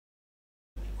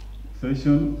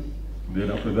session. Then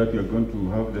after that, we are going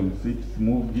to have them sit,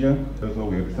 move here. That's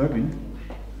what we are reserving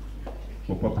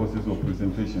for purposes of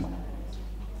presentation.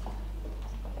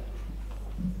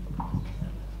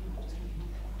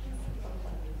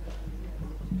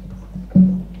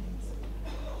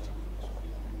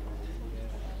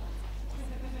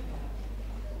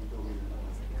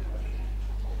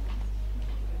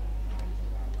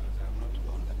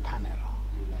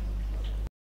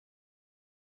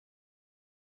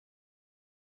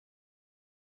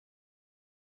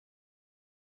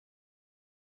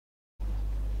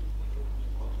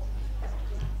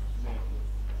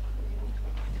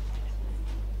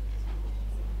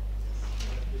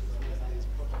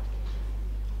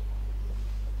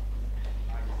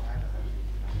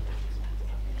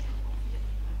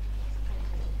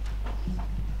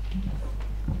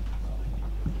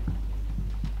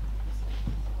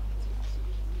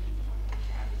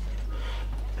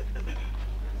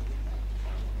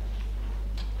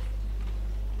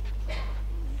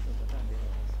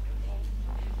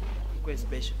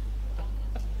 Special.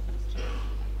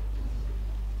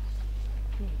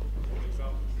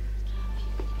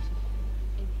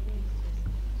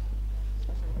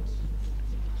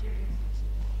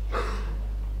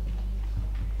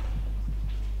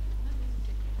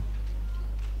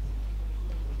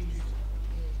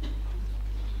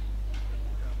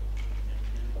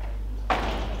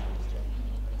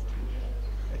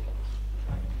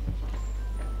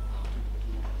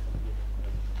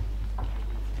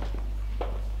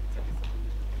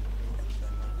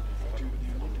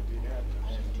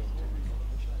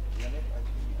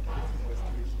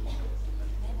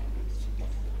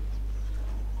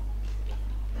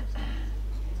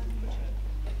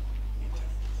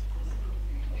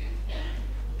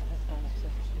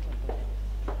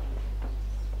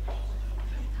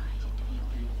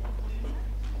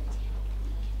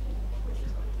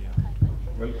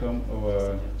 Welcome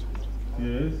our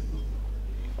CAS.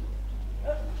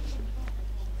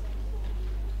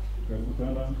 Karibu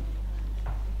sana.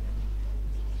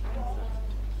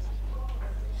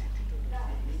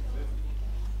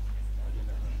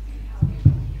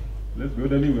 Let's go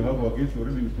orderly. We have our guests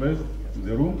already in place in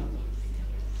the room.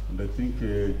 And I think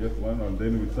just one, and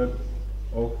then we start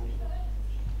off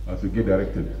as we get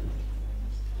directed.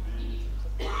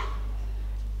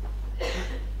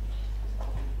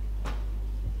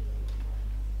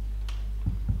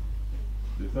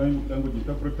 The sign language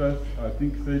interpreters, I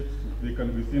think, said they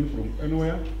can be seen from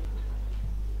anywhere,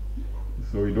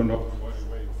 so you don't have to worry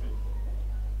where it's seen.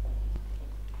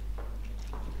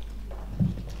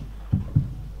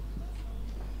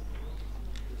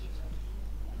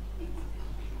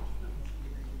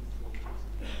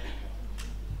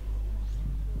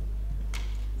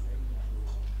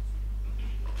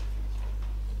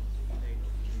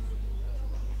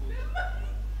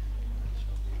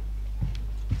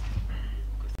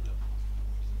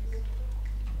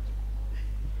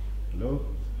 Hello?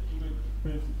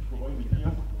 Space provided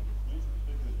here. Please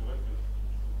take the directions.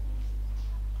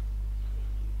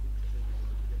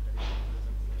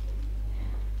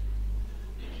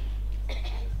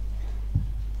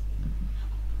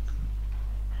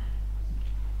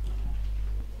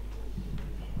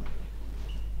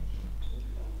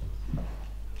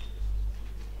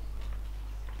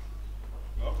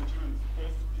 You have the children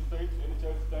space this side, any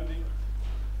child standing.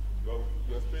 You have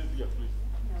your space here, please.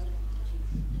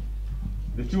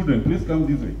 The children, please come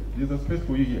this way. There's a space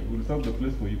for you here. We'll reserve the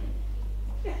place for you.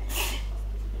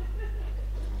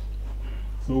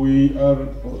 So we are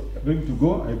ready to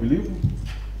go, I believe.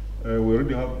 We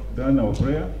already have done our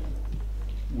prayer.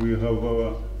 We have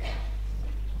our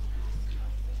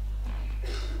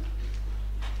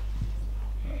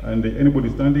and anybody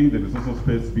standing, there is also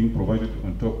space being provided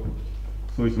on top.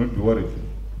 So you should not be worried.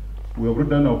 We have already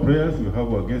done our prayers. We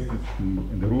have our guests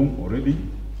in the room already.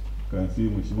 You can see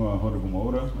Mheshimiwa Honorable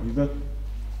Mwaura, Isaac,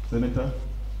 Senator,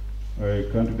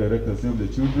 Country Director Save the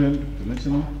Children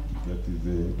International, that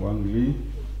is Wang Lee,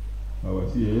 our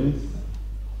CAS,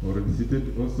 already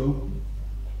seated also,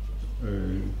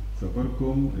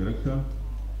 Safaricom Director,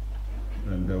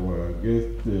 and our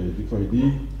guest,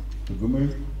 DFID,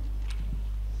 Tugume.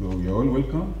 So you are all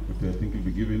welcome, but I think you'll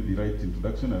be given the right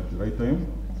introduction at the right time.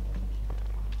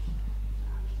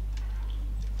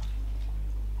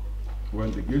 When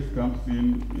the guest comes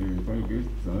in, final guest,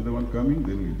 another one coming,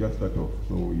 then we just start off.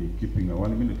 So we're keeping a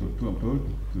 1 minute or two, I'm told,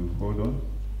 to hold on.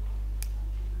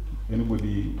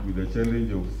 Anybody with a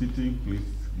challenge of sitting, please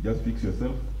just fix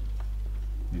yourself.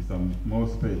 There's some more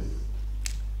space.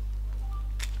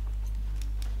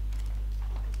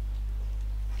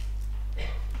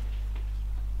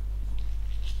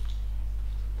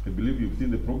 I believe you've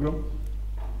seen the program,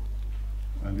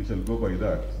 and we shall go by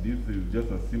that. This is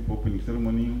just a simple opening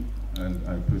ceremony and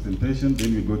a presentation.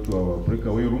 Then we go to our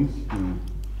breakaway rooms to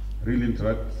really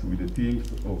interact with the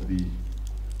themes of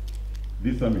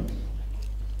this summit.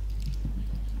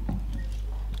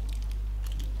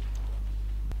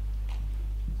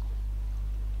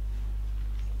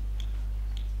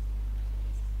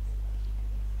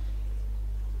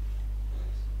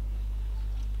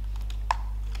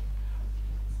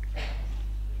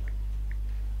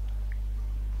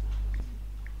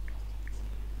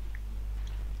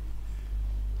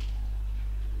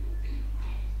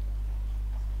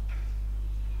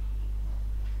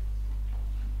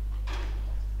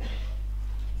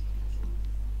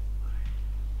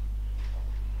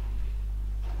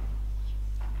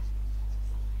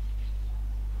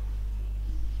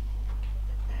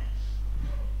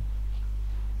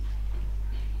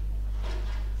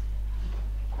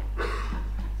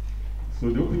 So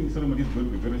the opening ceremony is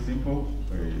going to be very simple,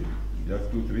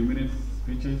 just 2-3 minutes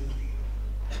speeches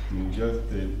to just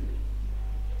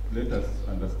let us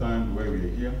understand why we are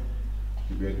here,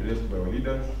 to be addressed by our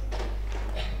leaders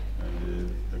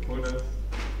and stakeholders,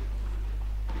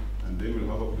 and then we'll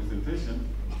have a presentation,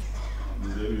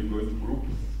 and then we go into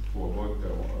groups for about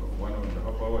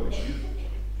 1.5 hours each,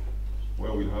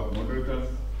 where we'll have moderators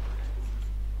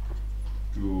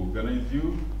to organize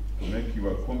you, to make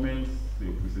your comments,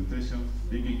 your presentations,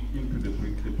 digging into the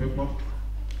paper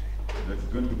that's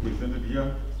going to be presented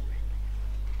here,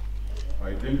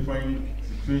 identifying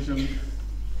situations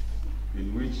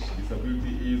in which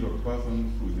disability is or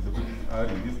persons with disabilities are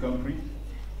in this country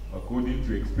according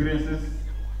to experiences,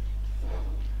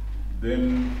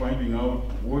 then finding out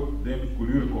what then could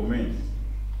you recommend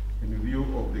in view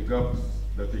of the gaps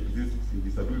that exist in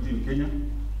disability in Kenya.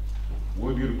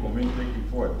 What do you recommend taking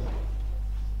forward?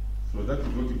 So that is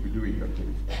what we'll be doing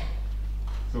actually.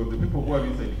 So the people who are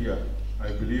inside here,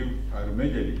 I believe, are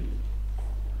majorly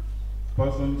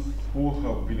persons who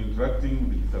have been interacting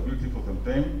with disability for some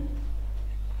time,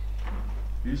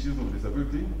 issues of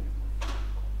disability.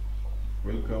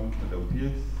 Welcome, Madam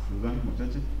PS, Susan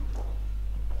Mochache,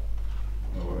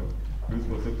 our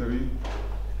Principal Secretary,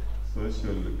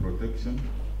 Social Protection.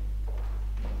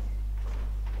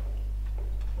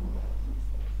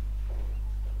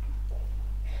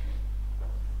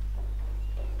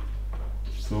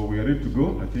 So we are ready to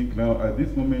go. I think now at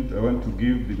this moment I want to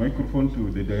give the microphone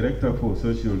to the Director for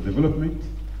Social Development,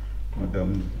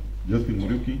 Madam Josephine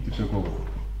Muriuki, to take over.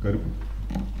 Karibu.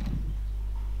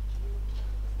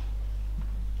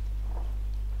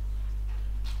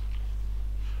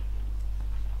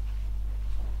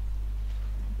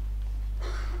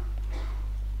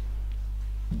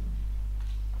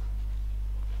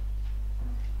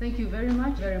 Thank you very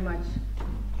much, very much.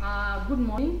 Good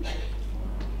morning.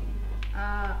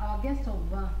 Our guest of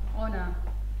honor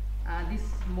this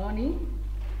morning,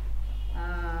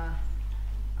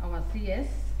 our CS,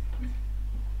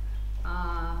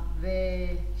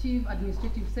 the Chief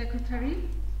Administrative Secretary,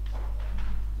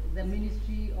 the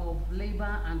Ministry of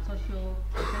Labor and Social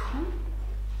Protection,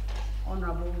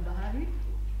 Honorable Bahari,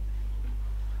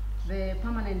 the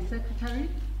Permanent Secretary,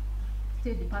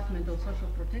 State Department of Social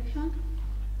Protection,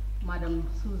 Madam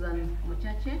Susan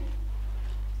Mochache,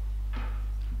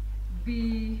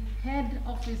 the Head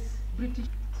Office, British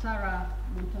Sarah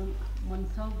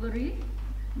Montgomery,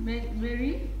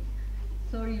 Mary,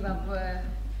 sorry if I've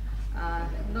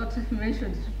not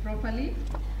mentioned properly.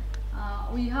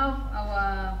 We have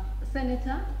our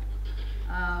Senator,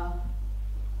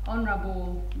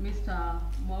 Honorable Mr.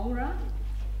 Mwaura.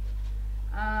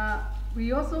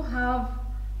 We also have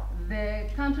the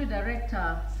Country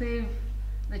Director, Save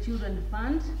the Children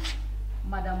Fund,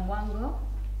 Madam Wango.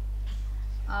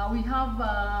 We have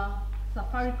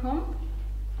Safaricom,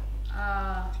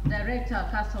 Director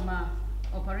Customer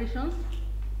Operations,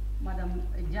 Madam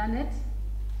Janet.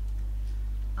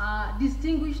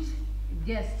 Distinguished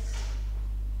guests,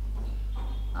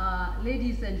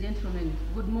 ladies and gentlemen,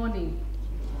 good morning.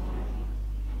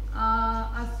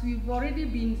 As we've already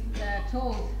been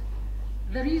told,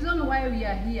 the reason why we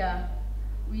are here,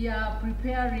 we are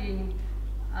preparing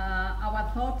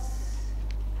our thoughts.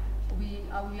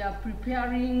 We are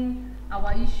preparing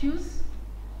our issues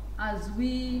as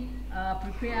we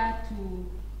prepare to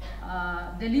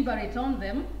deliberate on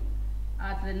them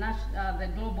at the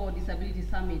Global Disability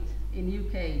Summit in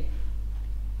UK.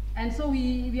 And so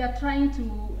we are trying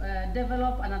to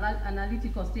develop an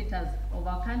analytical status of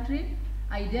our country,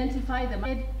 identify the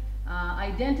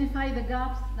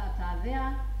gaps that are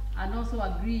there, and also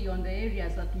agree on the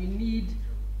areas that we need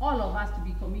all of us to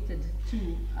be committed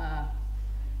to.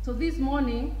 So this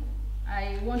morning,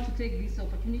 I want to take this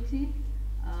opportunity,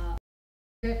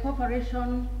 the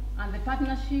cooperation and the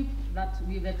partnership that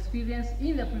we've experienced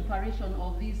in the preparation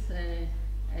of this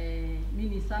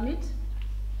mini summit.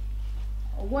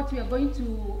 What we are going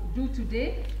to do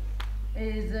today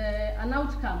is an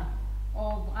outcome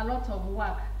of a lot of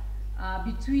work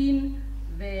between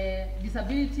the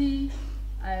disability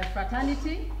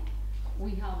fraternity,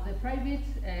 we have the private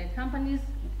companies,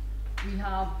 we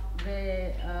have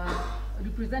the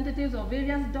representatives of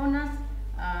various donors,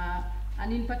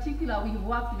 and in particular, we have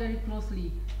worked very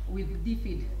closely with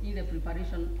DFID in the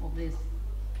preparation of this.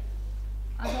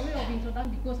 As a way of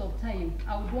introduction, because of time,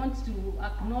 I would want to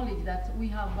acknowledge that we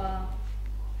have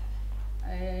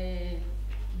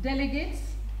delegates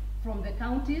from the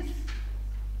counties,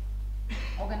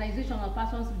 organizational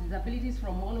persons with disabilities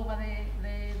from all over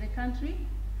the country.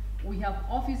 We have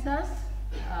officers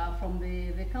from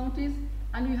the counties,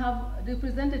 and we have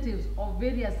representatives of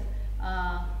various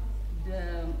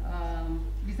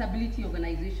disability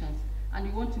organizations. And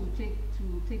we want to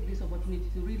take this opportunity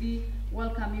to really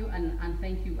welcome you and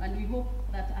thank you. And we hope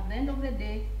that at the end of the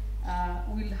day,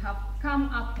 we'll have come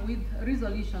up with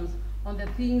resolutions on the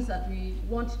things that we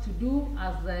want to do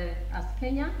as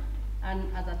Kenya and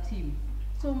as a team.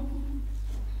 So,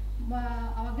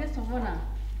 our guest of honor,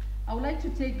 I would like to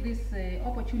take this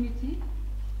opportunity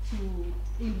to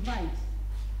invite.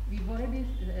 We've already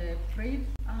prayed,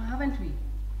 haven't we?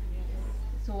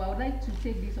 So I would like to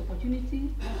take this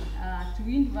opportunity to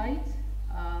invite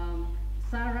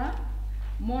Sarah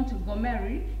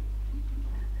Montgomery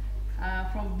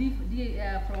from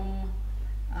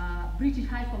British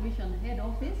High Commission Head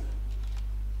Office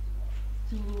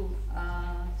to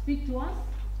speak to us.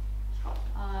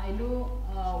 I know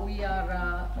we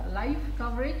are live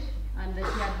coverage, and she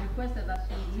had requested that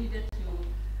she needed to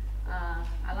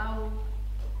allow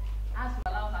her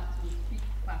to speak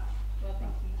first. Well,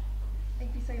 thank you.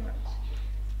 Thank you so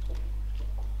much.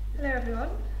 Hello everyone.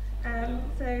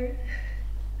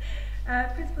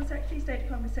 Principal Secretary, State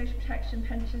Department of Social Protection,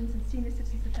 Pensions and Senior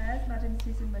Citizens Affairs, Madam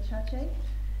Susan Machache.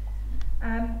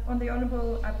 On the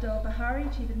Honourable Abdul Bahari,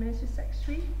 Chief Administrative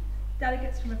Secretary,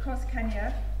 delegates from across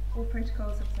Kenya, all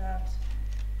protocols observed.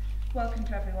 Welcome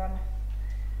to everyone.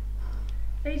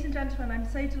 Ladies and gentlemen, I'm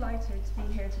so delighted to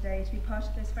be here today to be part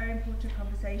of this very important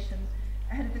conversation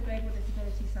ahead of the Global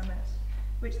Disability Summit,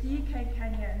 which the UK,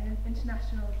 Kenya and the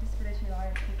International Disability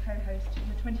Alliance will co-host on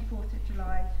the 24th of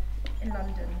July in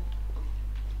London.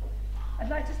 I'd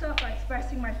like to start by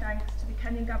expressing my thanks to the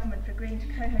Kenyan government for agreeing to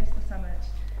co-host the summit,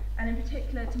 and in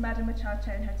particular to Madam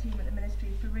Machache and her team at the Ministry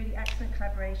for really excellent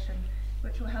collaboration,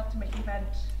 which will help to make the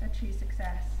event a true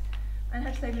success. And I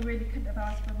have to say we really couldn't have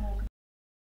asked for more.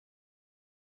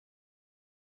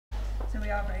 So we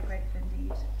are very grateful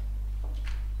indeed.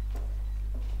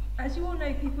 As you all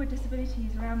know, people with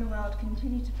disabilities around the world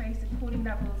continue to face appalling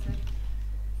levels of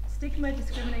stigma,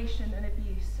 discrimination and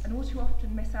abuse, and all too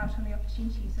often miss out on the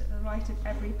opportunities that are the right of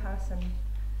every person.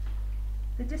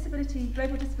 The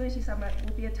Global Disability Summit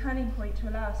will be a turning point to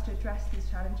allow us to address these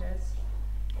challenges.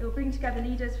 It will bring together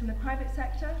leaders from the private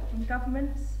sector, from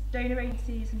governments, donor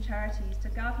agencies and charities to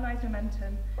galvanise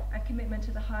momentum and commitment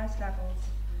at the highest levels,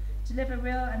 deliver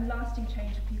real and lasting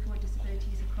change for people with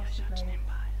disabilities across the globe.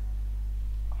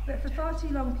 But for far too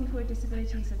long, people with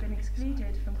disabilities have been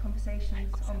excluded from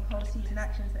conversations on policies and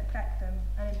actions that affect them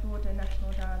and in broader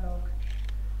national dialogue.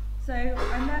 So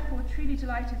I'm therefore truly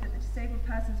delighted that the Disabled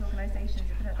Persons Organisations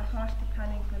have been at the heart of the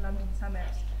planning for the London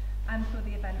Summit and for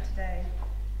the event today.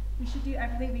 We should do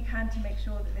everything we can to make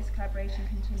sure that this collaboration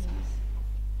continues.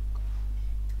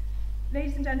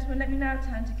 Ladies and gentlemen, let me now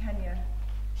turn to Kenya.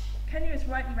 Kenya is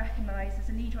rightly recognised as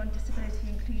a leader on disability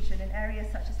inclusion in areas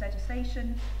such as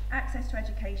legislation, access to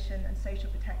education and social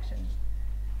protection.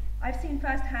 I've seen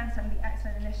firsthand some of the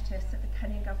excellent initiatives that the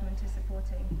Kenyan government is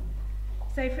supporting.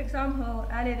 So, for example,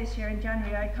 earlier this year in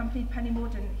January, I accompanied Penny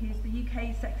Mordaunt, who is the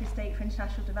UK's Secretary of State for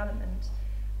International Development,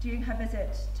 during her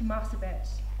visit to Marsabit.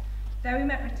 There we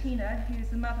met Ratina, who is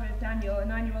the mother of Daniel, a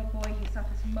 9-year-old boy who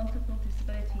suffers from multiple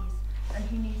disabilities and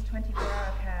who needs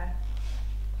 24-hour care.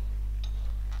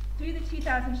 Through the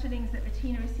 2,000 shillings that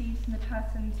Ratina receives from the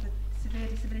Persons with Severe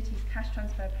Disabilities Cash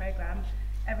Transfer Programme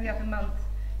every other month,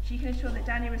 she can ensure that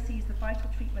Daniel receives the vital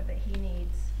treatment that he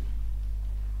needs.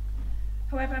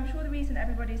 However, I'm sure the reason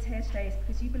everybody is here today is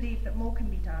because you believe that more can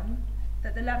be done,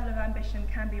 that the level of ambition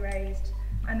can be raised,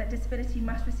 and that disability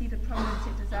must receive the prominence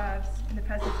it deserves in the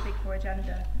President's Big Four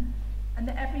agenda, and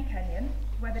that every Kenyan,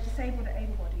 whether disabled or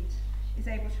able-bodied, is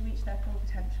able to reach their full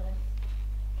potential.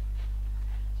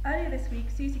 Earlier this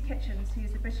week, Susie Kitchens, who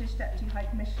is the British Deputy High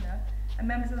Commissioner, and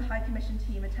members of the High Commission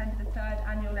team attended the 3rd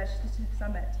Annual Legislative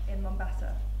Summit in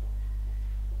Mombasa.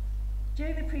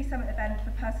 During the pre-summit event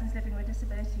for persons living with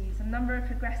disabilities, a number of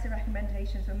progressive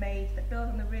recommendations were made that build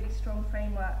on the really strong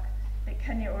framework that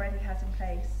Kenya already has in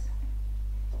place.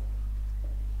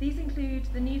 These include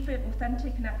the need for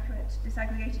authentic and accurate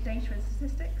disaggregated data and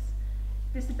statistics,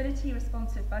 disability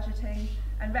responsive budgeting,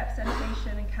 and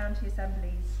representation in county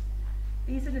assemblies.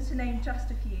 These are to name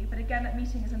just a few, but again that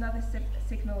meeting is another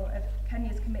signal of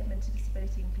Kenya's commitment to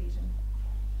disability inclusion.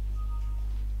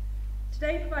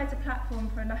 Today provides a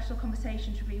platform for a national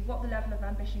conversation to read what the level of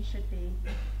ambition should be.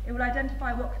 It will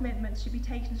identify what commitments should be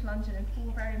taken to London in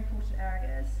 4 very important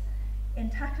areas: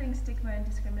 in tackling stigma and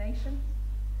discrimination,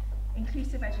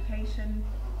 inclusive education,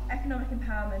 economic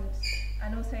empowerment,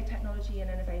 and also technology and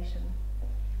innovation.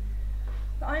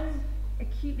 But I'm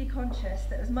acutely conscious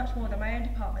that there's much more than my own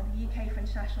department, the UK for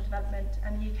International Development,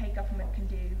 and the UK government can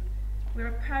do.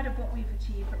 We're proud of what we've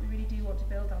achieved, but we really do want to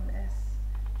build on this.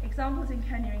 Examples in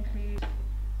Kenya include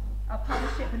our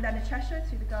partnership with Leonard Cheshire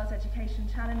through the Girls Education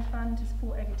Challenge Fund to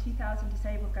support over 2,000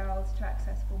 disabled girls to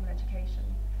access formal education.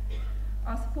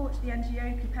 Our support to the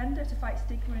NGO Kupenda to fight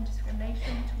stigma and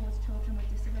discrimination towards children with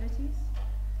disabilities.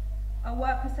 Our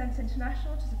work with Sense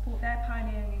International to support their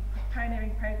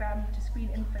pioneering programme to screen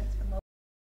infants for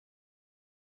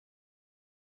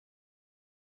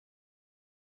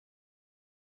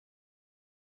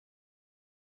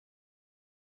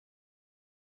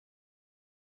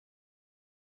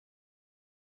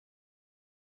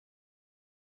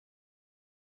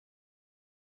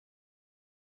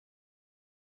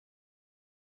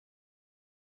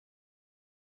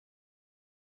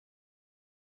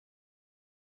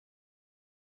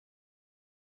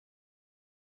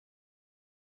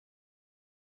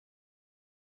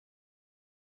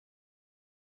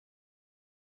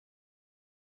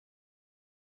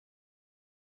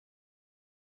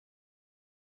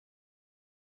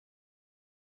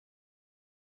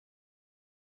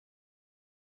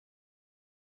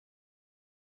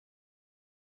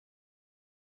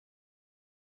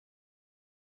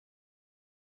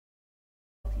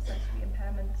sensory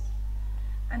impairments.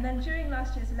 And then during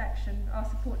last year's election, our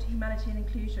support to humanity and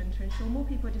inclusion to ensure more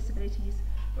people with disabilities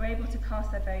were able to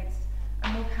cast their votes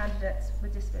and more candidates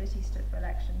with disabilities stood for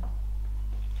election.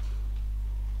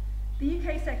 The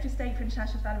UK Secretary of State for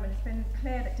International Development has been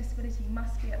clear that disability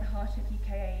must be at the heart of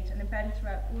UK aid and embedded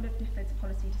throughout all of DFID's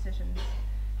policy decisions.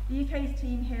 The UK's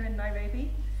team here in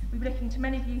Nairobi, we'll be looking to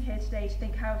many of you here today to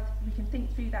think how we can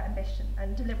think through that ambition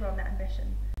and deliver on that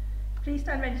ambition. Please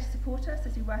stand ready to support us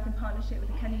as we work in partnership with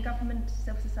the Kenyan government,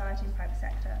 civil society and private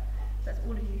sector. So that's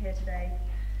all of you here today.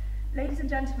 Ladies and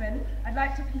gentlemen, I'd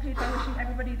like to conclude by wishing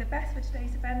everybody the best for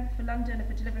today's event, for London and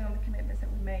for delivering on the commitments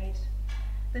that we made.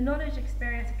 The knowledge,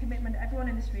 experience and commitment of everyone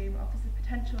in this room offers the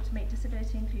potential to make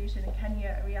disability inclusion in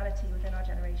Kenya a reality within our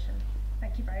generation.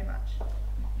 Thank you very much.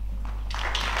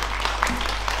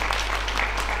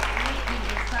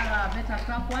 Sarah, better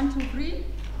clap. 1, 2, 3.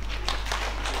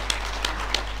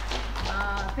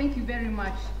 Thank you very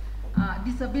much.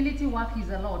 Disability work is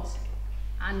a lot,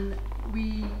 and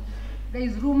there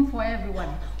is room for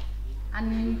everyone.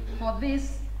 And for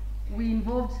this, we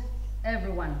involved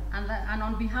everyone. And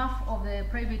on behalf of the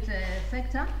private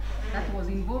sector that was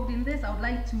involved in this, I would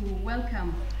like to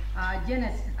welcome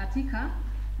Janet Atika,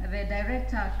 the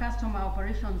Director Customer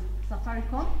Operations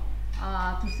Safaricom,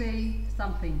 to say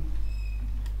something.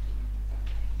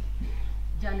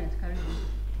 Janet, karibu.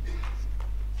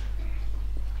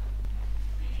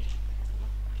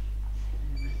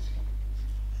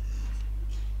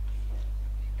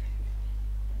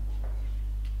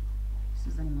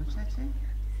 Susan Mochache,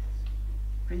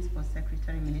 Principal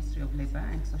Secretary, Ministry of Labour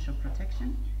and Social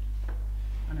Protection.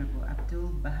 Honorable Abdul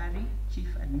Bahari, Chief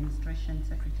Administration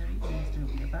Secretary, Ministry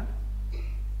of Labour.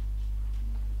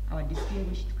 Our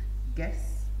distinguished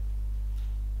guests,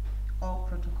 all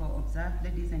protocol observed,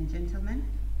 ladies and gentlemen.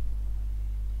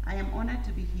 I am honored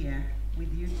to be here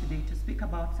with you today to speak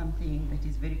about something that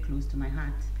is very close to my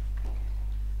heart.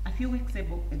 A few weeks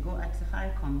ago at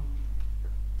Safaricom,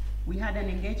 we had an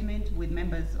engagement with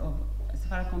members of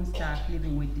Safaricom staff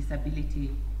living with disability.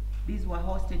 These were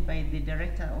hosted by the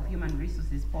Director of Human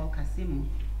Resources, Paul Kasimu,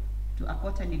 to a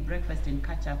quarterly breakfast and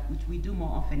catch-up, which we do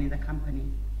more often in the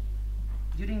company.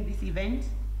 During this event,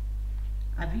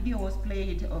 a video was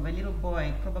played of a little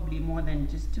boy, probably more than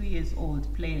just 2 years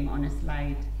old, playing on a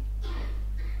slide.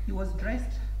 He was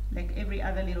dressed like every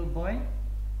other little boy,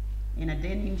 in a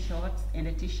denim shorts and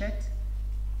a t-shirt.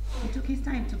 He took his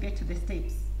time to get to the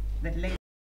steps that led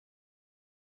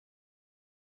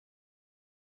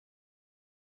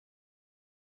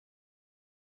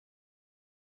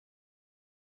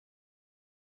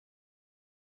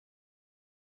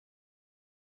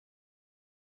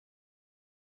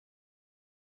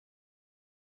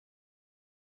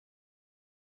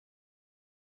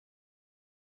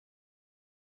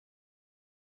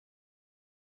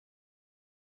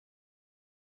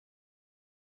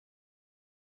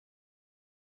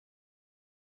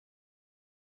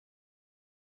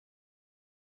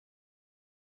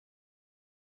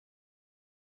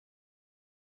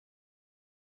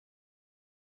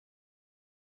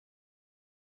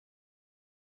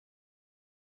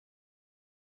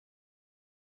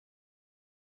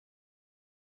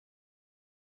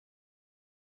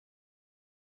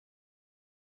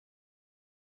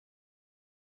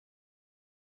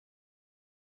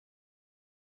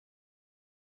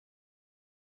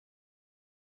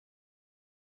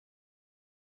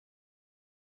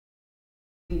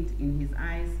in his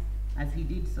eyes as he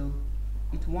did so.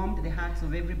 It warmed the hearts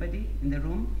of everybody in the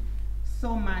room,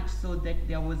 so much so that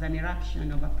there was an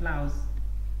eruption of applause.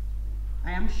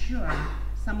 I am sure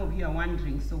some of you are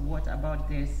wondering, so what about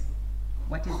this?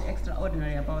 What is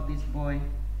extraordinary about this boy?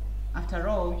 After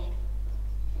all,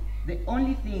 the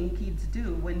only thing kids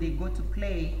do when they go to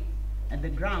play at the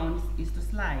grounds is to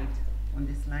slide on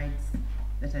the slides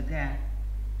that are there.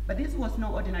 But this was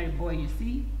no ordinary boy, you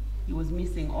see. He was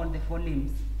missing all the 4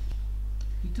 limbs.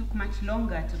 He took much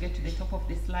longer to get to the top of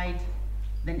the slide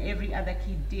than every other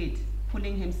kid did,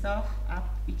 pulling himself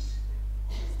up each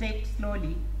step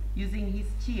slowly, using his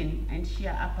chin and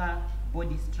sheer upper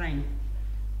body strength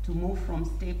to move from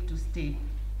step to step.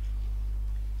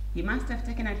 He must have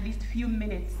taken at least a few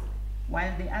minutes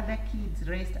while the other kids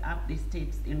raced up the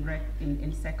steps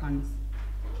in seconds.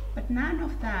 But none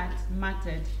of that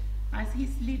mattered as he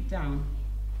slid down,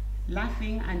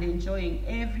 laughing and enjoying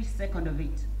every second of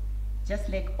it, just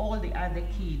like all the other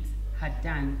kids had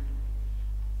done.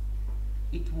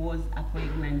 It was a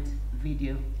poignant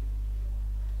video,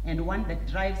 and one that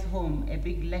drives home a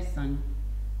big lesson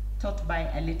taught by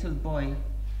a little boy,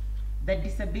 that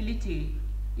disability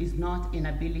is not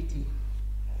inability.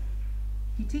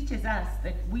 He teaches us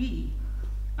that we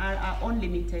are our own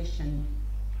limitation,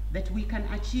 that we can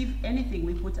achieve anything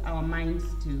we put our minds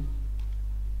to,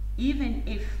 even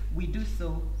if we do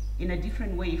so in a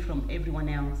different way from everyone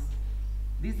else.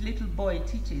 This little boy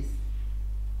teaches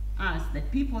us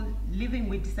that people living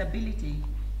with disability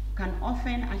can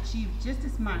often achieve just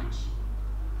as much,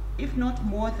 if not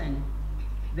more than,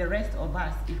 the rest of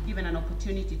us if given an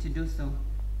opportunity to do so.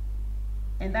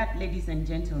 And that, ladies and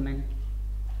gentlemen,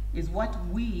 is what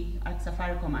we at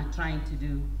Safaricom are trying to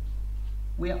do.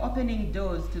 We are opening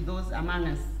doors to those among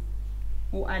us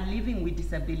who are living with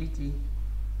disability.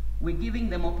 We're giving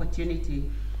them opportunity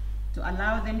to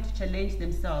allow them to challenge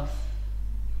themselves,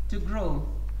 to grow,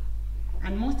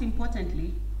 and most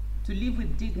importantly, to live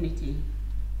with dignity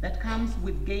that comes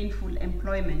with gainful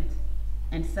employment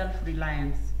and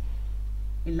self-reliance.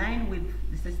 In line with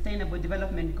the Sustainable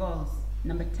Development Goals,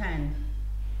 number 10,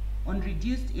 on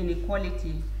reduced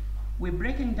inequality, we're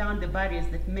breaking down the barriers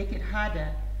that make it harder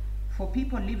for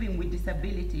people living with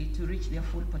disability to reach their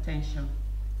full potential.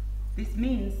 This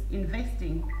means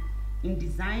investing in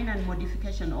design and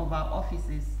modification of our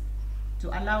offices to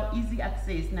allow easy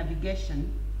access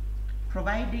navigation,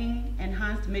 providing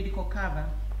enhanced medical cover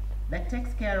that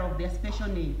takes care of their special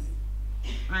needs,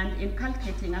 and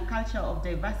inculcating a culture of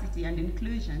diversity and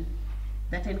inclusion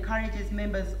that encourages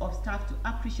members of staff to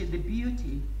appreciate the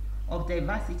beauty of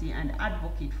diversity and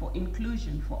advocate for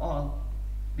inclusion for all,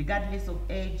 regardless of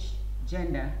age,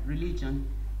 gender, religion,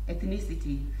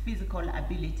 ethnicity, physical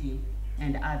ability,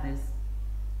 and others.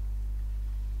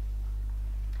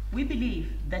 We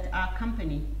believe that our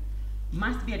company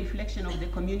must be a reflection of the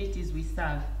communities we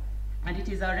serve, and it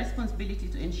is our responsibility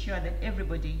to ensure that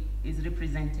everybody is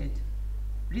represented.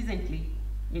 Recently,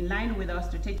 in line with our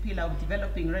strategic pillar of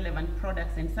developing relevant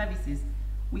products and services,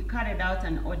 we carried out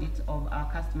an audit of our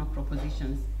customer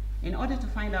propositions in order to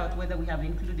find out whether we have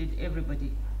included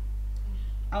everybody.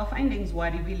 Our findings were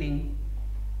revealing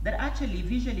that actually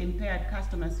visually impaired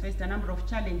customers faced a number of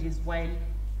challenges while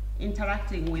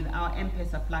interacting with our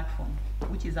M-Pesa platform,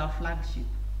 which is our flagship.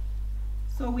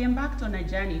 So we embarked on a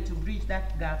journey to bridge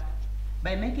that gap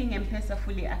by making M-Pesa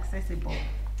fully accessible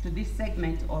to this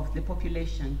segment of the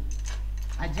population,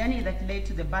 a journey that led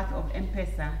to the birth of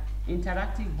M-Pesa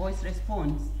Interactive Voice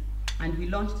Response, and we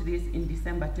launched this in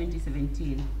December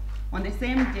 2017. On the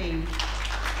same day,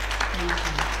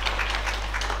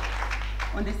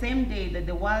 on the same day that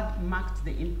the world marked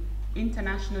the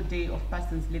International Day of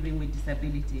Persons Living with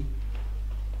Disability.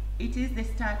 It is the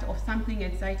start of something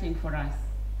exciting for us,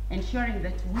 ensuring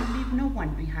that we leave no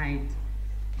one behind,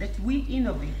 that we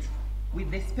innovate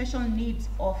with the special needs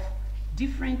of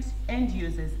different end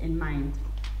users in mind,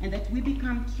 and that we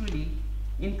become truly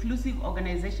inclusive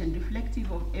organization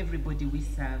reflective of everybody we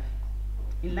serve.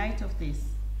 In light of this,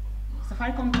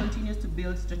 Safaricom continues to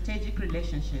build strategic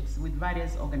relationships with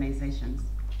various organizations,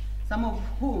 some of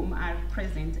whom are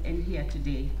present and here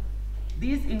today.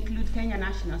 These include Kenya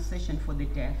National Association for the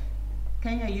Deaf,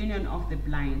 Kenya Union of the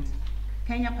Blind,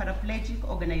 Kenya Paraplegic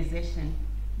Organization,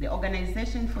 the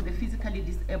Organization for the Physically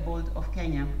Disabled of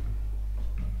Kenya,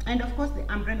 and of course the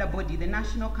umbrella body, the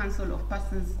National Council of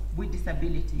Persons with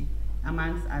Disability,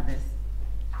 amongst others.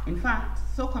 In fact,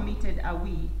 so committed are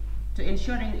we to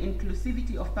ensuring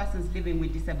inclusivity of persons living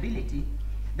with disability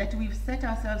that we've set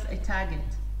ourselves a target.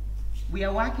 We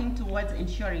are working towards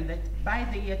ensuring that by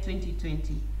the year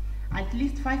 2020, at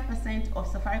least 5% of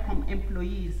Safaricom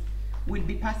employees will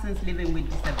be persons living with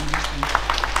disabilities.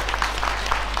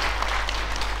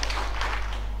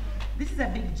 This is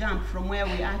a big jump from where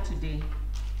we are today.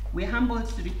 We're humbled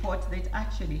to report that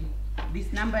actually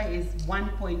this number is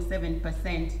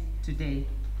 1.7% today.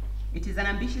 It is an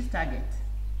ambitious target.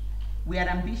 We are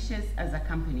ambitious as a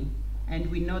company, and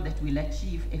we know that we'll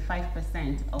achieve a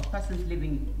 5% of persons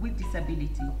living with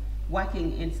disability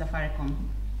working in Safaricom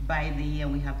by the year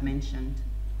we have mentioned.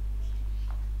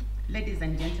 Ladies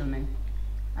and gentlemen,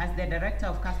 as the Director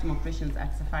of Customer Operations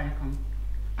at Safaricom,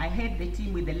 I head the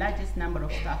team with the largest number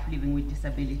of staff living with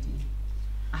disability.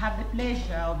 I have the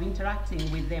pleasure of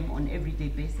interacting with them on an everyday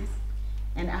basis,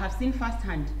 and I have seen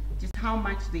firsthand just how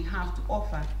much they have to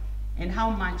offer and how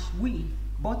much we,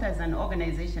 both as an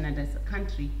organization and as a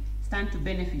country, stand to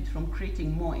benefit from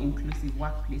creating more inclusive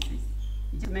workplaces.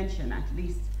 Just mention at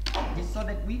least, just so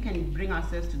that we can bring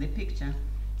ourselves to the picture,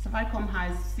 Safaricom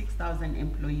has 6,000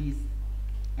 employees,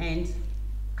 and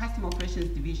Customer Operations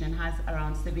Division has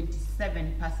around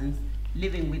 77 persons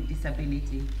living with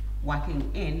disability working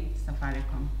in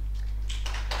Safaricom.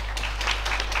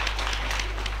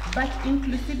 But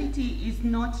inclusivity is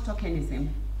not tokenism.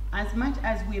 As much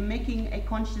as we're making a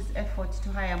conscious effort to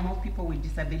hire more people with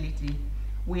disability,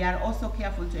 we are also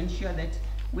careful to ensure that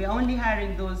we are only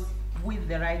hiring those with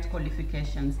the right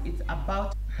qualifications. It's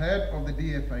about head of the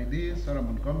DFID, Sarah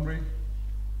Montgomery,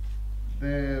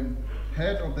 the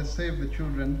head of the Save the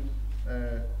Children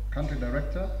country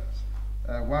director,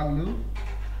 Wang Lu,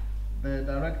 the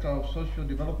director of social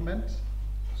development,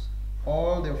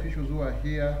 all the officials who are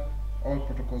here, all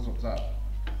protocols observed.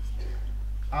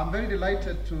 I'm very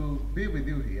delighted to be with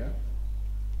you here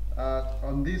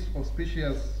on this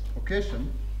auspicious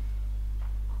occasion.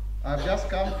 I've just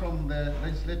come from the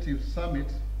legislative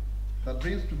summit that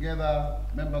brings together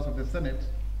members of the Senate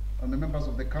and the members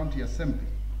of the County Assembly,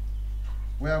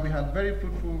 where we had very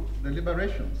fruitful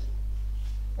deliberations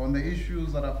on the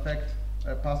issues that affect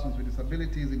persons with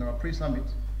disabilities in our pre-summit,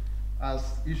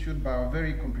 as issued by a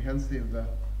very comprehensive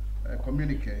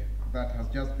communique that has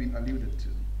just been alluded to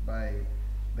by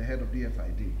the head of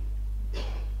DFID.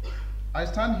 I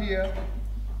stand here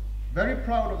very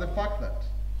proud of the fact that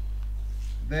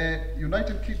the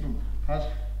United Kingdom has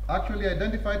actually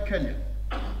identified Kenya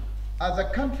as a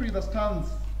country that stands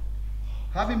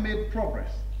having made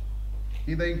progress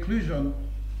in the inclusion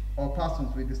of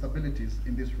persons with disabilities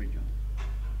in this region.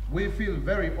 We feel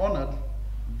very honored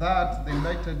that the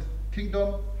United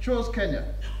Kingdom chose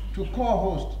Kenya to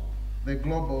co-host the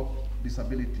Global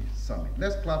Disability Summit.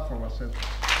 Let's clap for ourselves.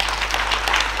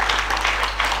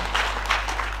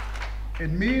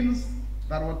 It means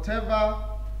that whatever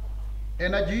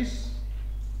energies,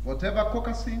 whatever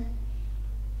caucusing,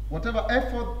 whatever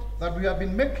effort that we have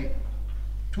been making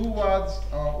towards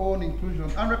our own inclusion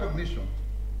and recognition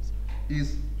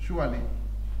is surely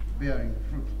bearing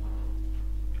fruit.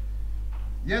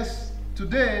 Yes,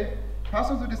 today,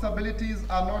 persons with disabilities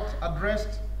are not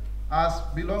addressed as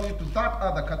belonging to that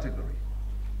other category.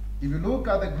 If you look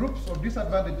at the groups of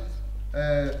disadvantaged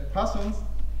persons,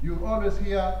 you always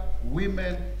hear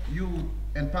women, youth,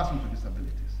 and persons with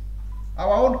disabilities.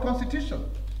 Our own constitution,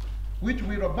 which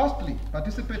we robustly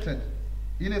participated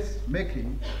in its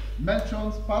making,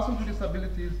 mentions persons with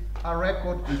disabilities a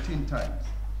record 18 times.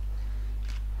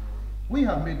 We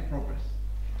have made progress,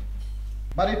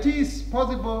 but it is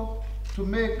possible to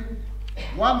make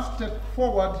one step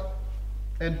forward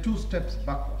and 2 steps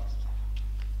backwards.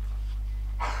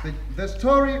 The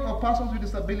story of persons with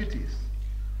disabilities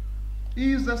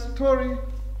is a story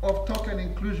of token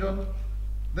inclusion,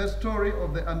 the story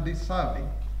of the undeserving.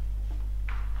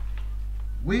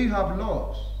 We have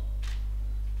laws,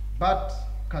 but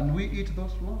can we eat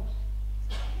those laws?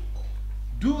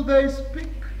 Do they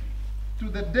speak to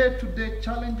the day-to-day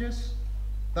challenges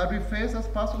that we face as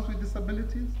persons with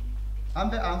disabilities?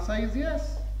 And the answer is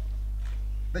yes.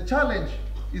 The challenge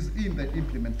is in the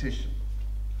implementation.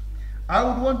 I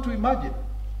would want to imagine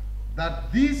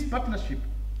that this partnership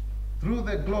through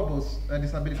the Global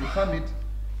Disability Summit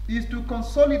is to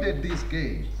consolidate these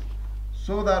gains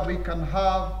so that we can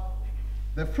have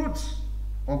the fruits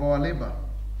of our labor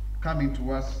coming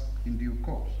to us in due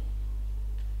course.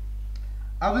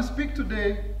 As we speak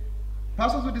today,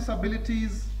 persons with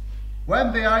disabilities,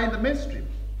 when they are in the mainstream,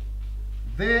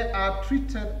 they are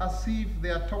treated as if they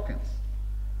are tokens,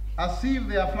 as if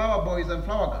they are flower boys and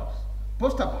flower girls,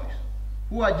 poster boys,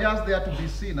 who are just there to be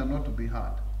seen and not to be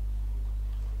heard.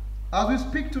 As we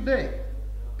speak today,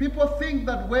 people think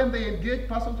that when they engage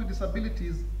persons with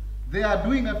disabilities, they are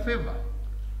doing a favor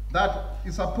that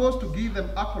is supposed to give them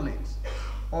accolades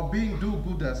of being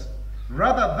do-gooders,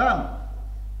 rather than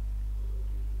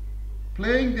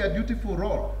playing their dutiful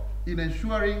role in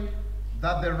ensuring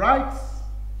that the rights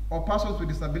of persons with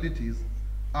disabilities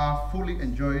are fully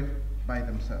enjoyed by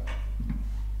themselves.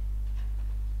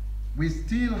 We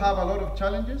still have a lot of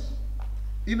challenges.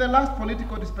 In the last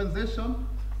political dispensation,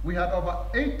 we had over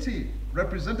 80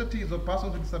 representatives of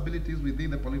persons with disabilities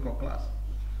within the political class.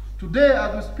 Today,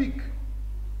 as we speak,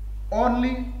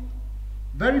 only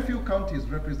very few counties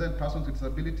represent persons with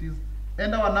disabilities,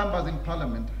 and our numbers in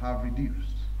parliament have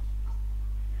reduced.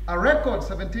 A record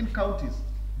 17 counties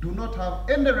do not have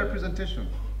any representation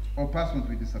of persons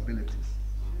with disabilities.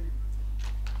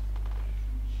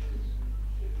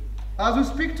 As we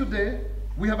speak today,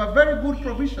 we have a very good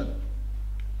provision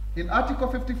in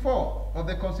Article 54 of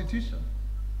the Constitution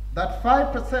that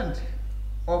 5%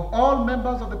 of all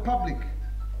members of the public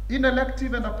in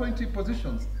elective and appointed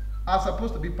positions are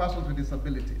supposed to be persons with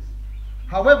disabilities.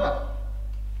 However,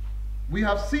 we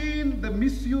have seen the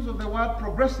misuse of the word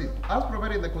progressive as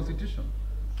provided in the Constitution.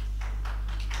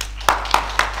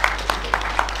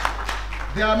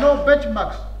 There are no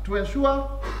benchmarks to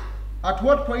ensure at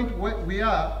what point we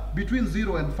are between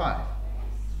 0 and 5.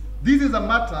 This is a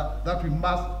matter that we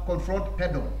must confront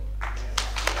head on.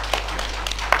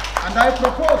 And I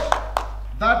propose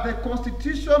that the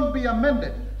Constitution be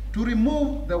amended to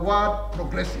remove the word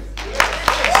progressive.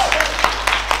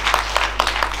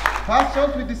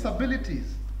 Persons with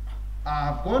disabilities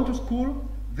have gone to school,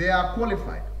 they are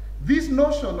qualified. This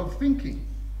notion of thinking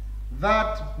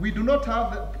that we do not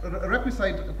have the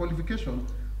requisite qualification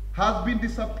has been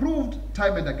disapproved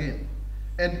time and again.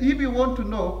 And if you want to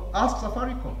know, ask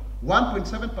Safaricom.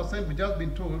 1.7%, we've just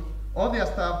been told, all their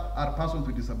staff are persons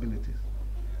with disabilities.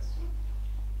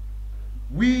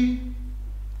 We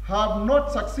have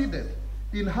not succeeded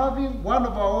in having one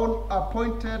of our own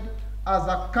appointed as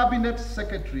a cabinet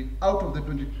secretary out of the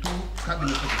 22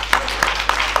 cabinet secretaries.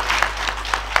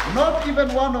 Not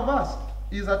even one of us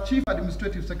is a chief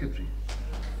administrative secretary.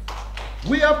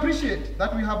 We appreciate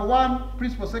that we have one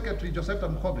principal secretary, Joseph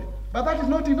Mkobe, but that is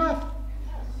not enough.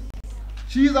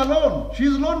 She is alone, she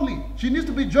is lonely. She needs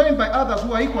to be joined by others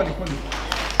who are equally qualified.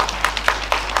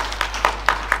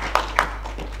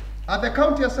 At the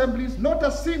county assemblies, not a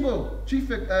single chief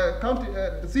county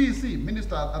CEC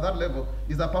minister at that level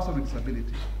is a person with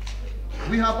disability.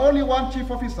 We have only one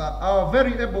chief officer, our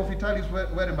very able Vitalis Were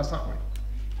Masakwe.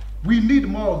 We need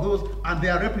more of those, and they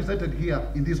are represented here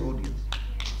in this audience.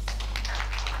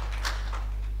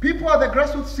 People at the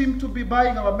grassroots seem to be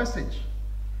buying our message.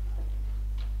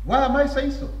 Why am I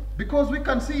saying so? Because we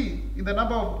can see in the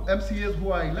number of MCAs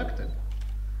who are elected.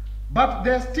 But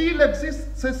there still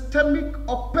exists systemic,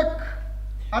 opaque,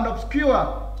 and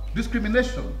obscure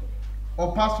discrimination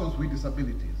of persons with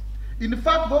disabilities. In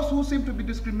fact, those who seem to be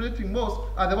discriminating most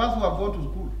are the ones who have gone to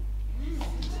school.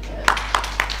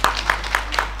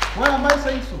 Why am I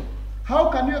saying so? How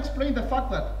can you explain the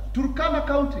fact that Turkana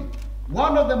County,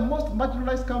 one of the most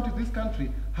marginalized counties in this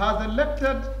country, has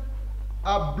elected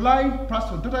a blind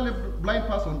person, totally blind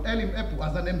person, Elim Epu,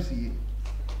 as an MCA?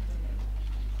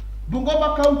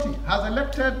 Bungoma County has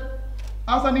elected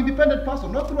as an independent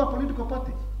person, not through a political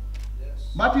party,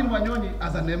 Martin Wanyoni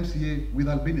as an MCA with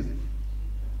albinism.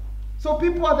 So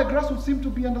people at the grassroots seem to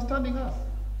be understanding us.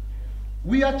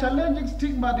 We are challenging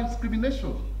stigma and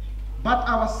discrimination, but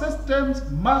our systems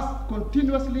must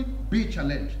continuously be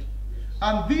challenged.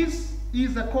 And this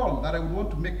is a call that I would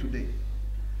want to make today,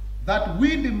 that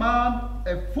we demand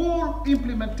a full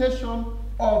implementation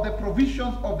of the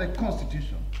provisions of the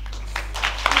Constitution.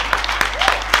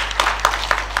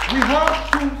 We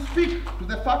have to speak to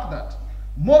the fact that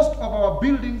most of our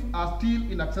buildings are still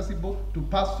inaccessible to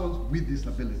persons with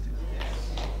disabilities.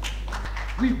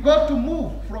 We've got to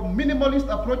move from minimalist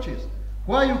approaches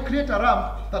where you create a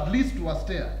ramp that leads to a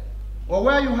stair, or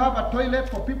where you have a toilet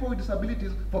for people with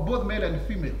disabilities for both male and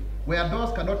female, where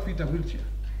doors cannot fit a wheelchair.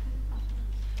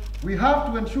 We have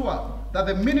to ensure that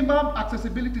the minimum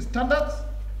accessibility standards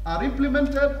are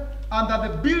implemented and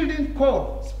that the building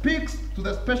code speaks to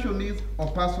the special needs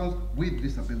of persons with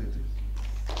disabilities.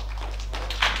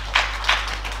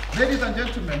 Ladies and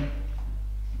gentlemen,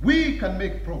 we can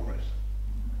make progress.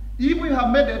 If we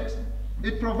have made it,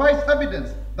 it provides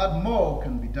evidence that more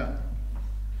can be done.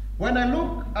 When I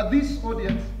look at this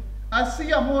audience, I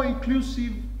see a more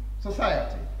inclusive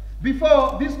society.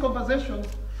 Before, these conversations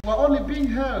were only being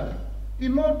held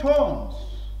in low tones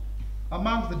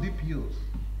amongst the DPOs.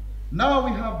 Now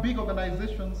we have big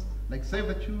organizations like Save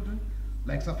the Children,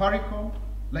 like Safaricom,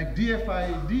 like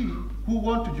DFID, who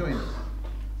want to join us.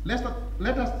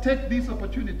 Let us take this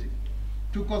opportunity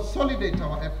to consolidate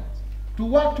our efforts, to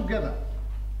work together.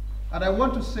 And I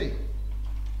want to say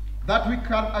that we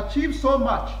can achieve so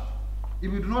much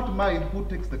if we do not mind who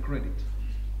takes the credit.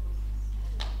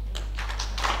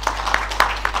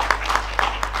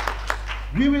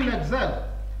 we will excel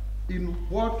in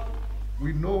what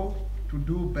we know to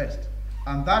do best,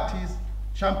 and that is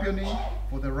championing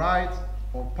for the rights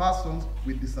of persons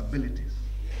with disabilities.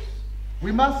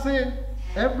 We must say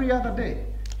every other day,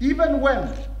 even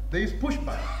when there is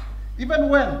pushback, even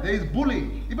when there is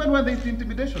bullying, even when there is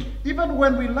intimidation, even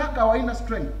when we lack our inner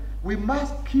strength, we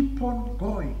must keep on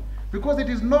going, because it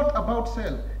is not about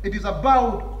self, it is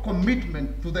about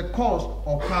commitment to the cause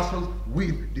of persons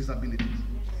with disabilities.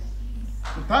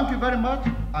 So thank you very much.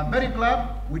 I'm very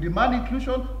glad we demand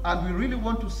inclusion, and we really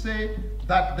want to say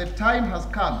that the time has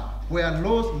come where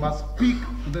laws must speak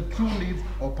to the true needs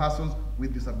of persons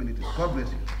with disabilities. God bless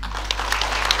you.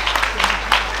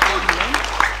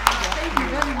 Thank you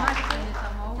very much, Mr.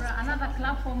 Mwaura. Another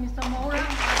clap for Mr. Mwaura.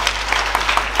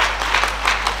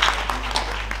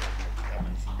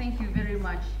 Thank you very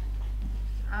much.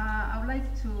 I would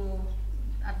like to,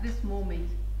 at this moment,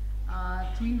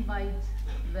 to invite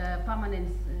the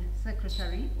Permanent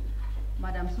Secretary,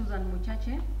 Madam Susan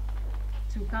Muchache,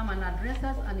 to come and address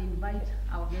us and invite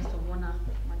our guest of honor,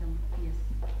 Madam P.S.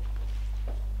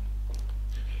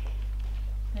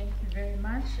 Thank you very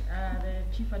much. The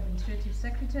Chief Administrative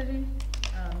Secretary,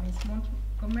 Ms.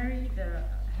 Montgomery, the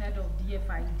head of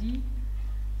DFID,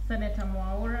 Senator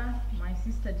Mwaura, my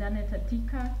sister Janet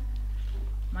Atika,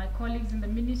 my colleagues in the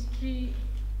ministry,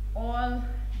 all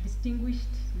distinguished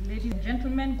ladies and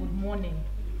gentlemen, good morning.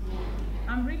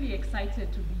 I'm really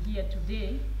excited to be here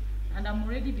today, and I'm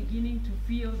already beginning to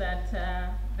feel that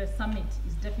the summit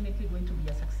is definitely going to be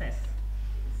a success.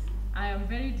 I am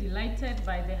very delighted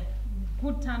by the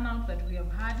good turnout that we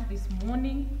have had this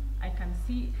morning. I can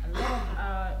see a lot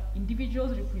of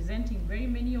individuals representing very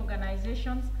many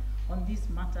organizations on this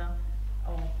matter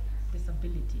of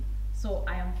disability. So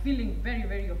I am feeling very,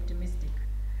 very optimistic.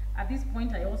 At this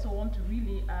point, I also want to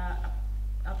really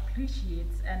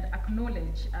appreciate and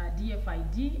acknowledge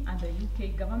DFID and the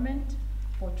UK government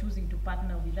for choosing to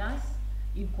partner with us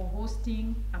in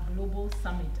co-hosting a global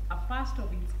summit, a first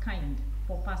of its kind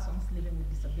for persons living with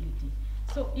disability.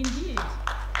 So indeed,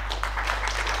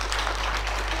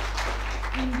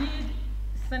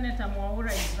 Senator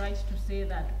Mwaura is right to say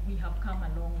that we have come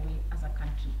a long way as a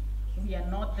country. We are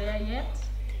not there yet,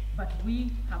 but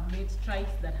we have made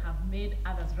strides that have made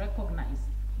others recognize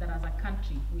that as a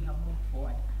country we have moved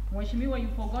forward. Mheshimiwa, you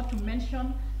forgot to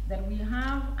mention that we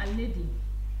have a lady,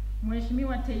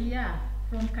 Mheshimiwa Teia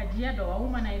from Kajiado, a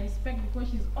woman I respect because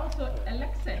she's also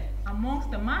elected amongst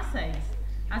the Maasais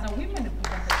as a women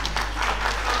representative.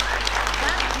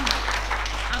 That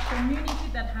is a community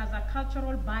that has a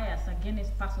cultural bias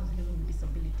against persons living with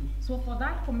disability. So for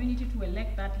that community to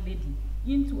elect that lady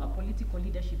into a political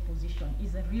leadership position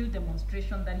is a real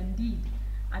demonstration that indeed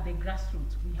at the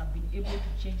grassroots we have been able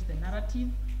to change the narrative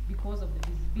because of the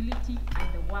visibility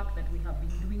and the work that we have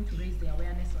been doing to raise the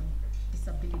awareness on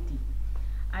disability.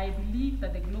 I believe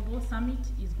that the Global Summit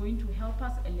is going to help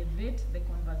us elevate the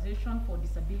conversation for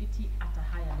disability at a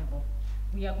higher level.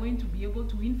 We are going to be able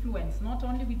to influence not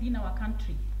only within our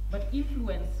country, but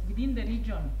influence within the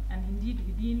region and indeed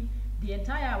within the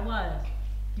entire world,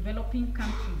 developing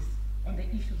countries on the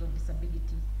issues of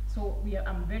disability. So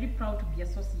I'm very proud to be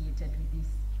associated with this.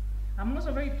 I'm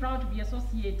also very proud to be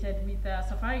associated with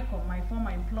Safaricom, my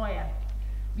former employer,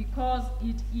 because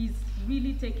it is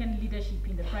really taken leadership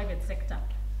in the private sector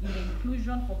in the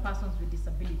inclusion for persons with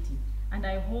disability. And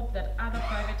I hope that other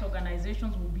private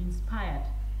organizations will be inspired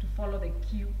to follow the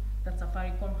cue that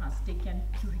Safaricom has taken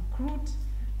to recruit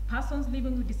persons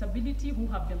living with disability who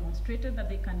have demonstrated that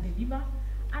they can deliver.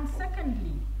 And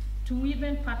secondly, to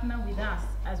even partner with us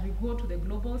as we go to the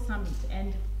Global Summit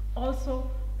and also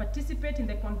participate in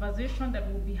the conversation that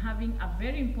we'll be having, a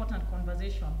very important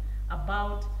conversation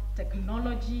about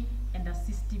technology and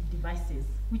assistive devices,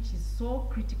 which is so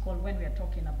critical when we are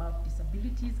talking about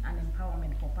disabilities and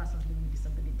empowerment for persons living with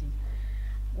disability.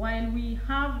 While we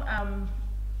have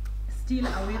still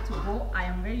a way to go, I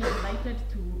am very delighted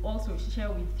to also share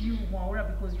with you, Mwaura,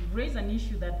 because you've raised an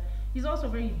issue that is also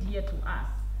very dear to us,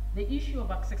 the issue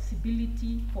of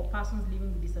accessibility for persons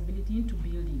living with disability into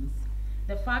buildings.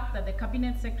 The fact that the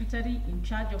Cabinet Secretary in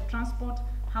charge of transport,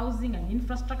 housing and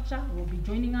infrastructure will be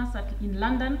joining us in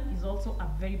London is also a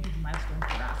very big milestone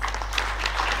for us.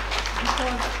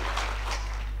 Because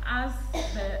as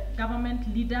the government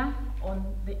leader on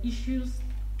the issues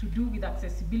to do with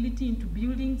accessibility into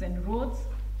buildings and roads,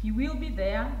 he will be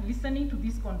there listening to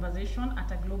this conversation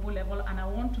at a global level, and I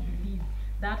want to believe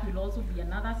that will also be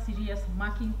another serious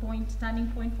marking point,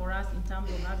 turning point for us in terms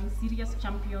of having serious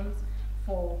champions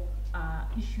for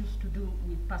issues to do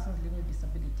with persons living with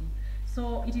disability.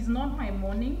 So it is not my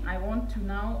morning. I want to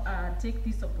now take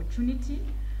this opportunity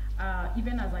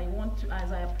even as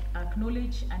I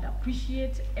acknowledge and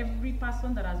appreciate every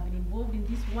person that has been involved in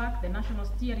this work, the National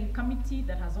Steering Committee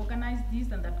that has organized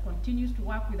this and that continues to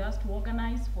work with us to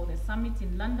organize for the summit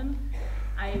in London,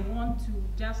 I want to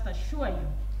just assure you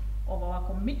of our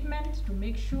commitment to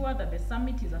make sure that the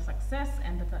summit is a success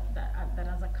and that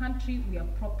as a country we are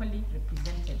properly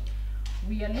represented.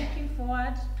 We are looking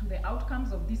forward to the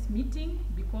outcomes of this meeting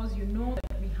because you know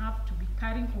that we have to be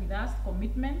carrying with us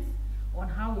commitments on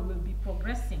how we will be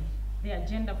progressing the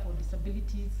agenda for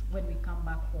disabilities when we come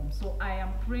back home. So I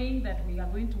am praying that we are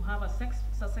going to have a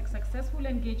successful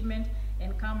engagement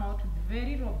and come out with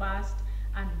very robust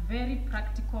and very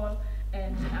practical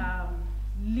and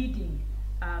leading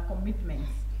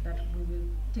commitments that we will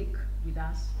take with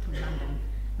us to London.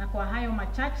 Na kwa hayo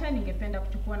machache ningependa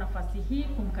kuchukua nafasi hii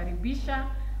kumkaribisha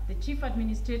the Chief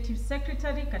Administrative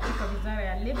Secretary katika Wizara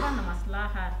ya Leba na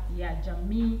Maslaha ya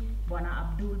Jamii, Bwana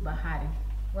Abdul Bahari.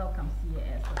 Welcome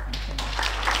CAS of Kenya.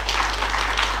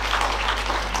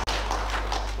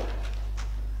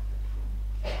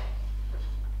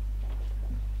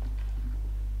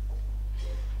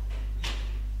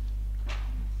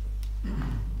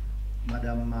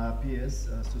 Madam PS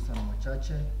Susan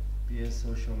Mochache, PS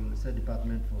State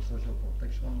Department for Social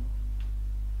Protection,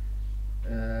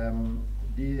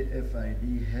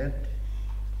 DFID Head,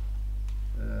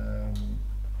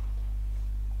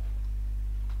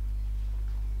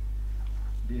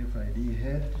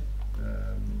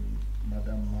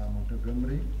 Madam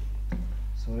Montgomery,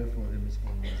 sorry for the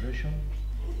mispronunciation.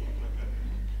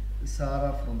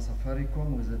 Sarah from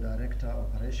Safaricom, who is the Director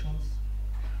Operations,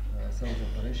 Sales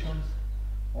Operations.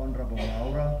 Honorable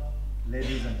Maura,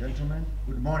 ladies and gentlemen,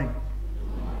 good morning.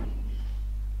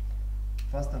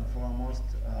 First and foremost,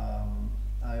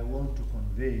 I want to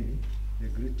convey the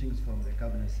greetings from the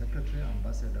Cabinet Secretary,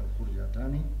 Ambassador Ukur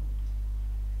Yatani,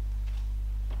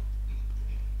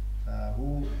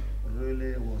 who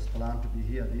really was planned to be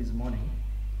here this morning,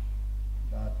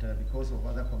 but because of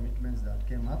other commitments that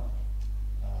came up,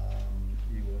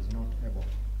 he was not able,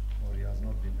 or he has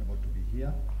not been able to be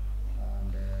here.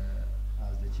 And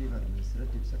as the Chief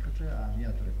Administrative Secretary, I'm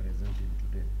here to represent him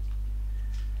today.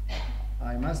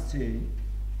 I must say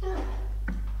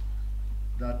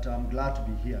that I'm glad to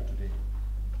be here today.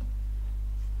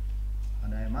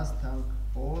 And I must thank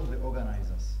all the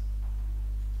organizers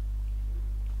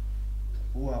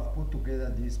who have put together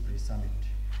this pre-summit.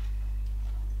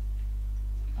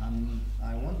 And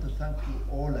I want to thank you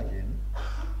all again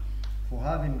for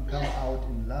having come out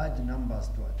in large numbers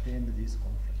to attend this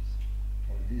conference,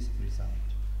 or this pre-summit.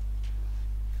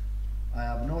 I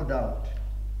have no doubt,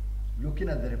 looking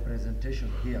at the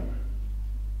representation here,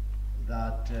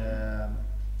 that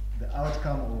the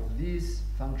outcome of this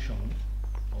function,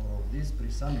 or of this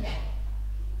pre-summit,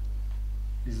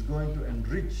 is going to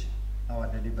enrich our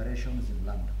deliberations in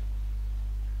London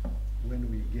when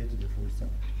we get to the full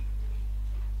summit.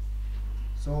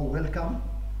 So welcome,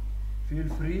 feel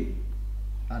free,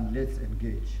 and let's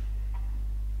engage.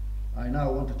 I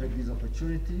now want to take this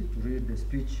opportunity to read the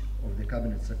speech of the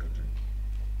Cabinet Secretary.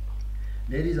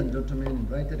 Ladies and gentlemen,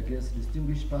 invited guests,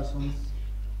 distinguished persons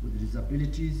with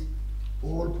disabilities,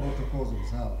 all protocols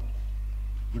observed,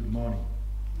 good morning.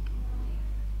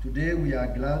 Today we are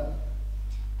glad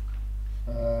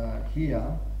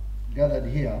gathered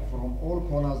here from all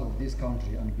corners of this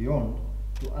country and beyond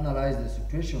to analyze the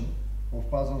situation of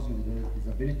persons with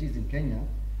disabilities in Kenya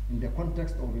in the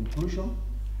context of inclusion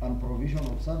and provision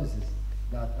of services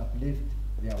that uplift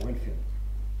their welfare.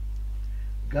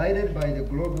 Guided by the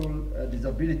Global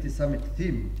Disability Summit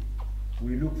theme,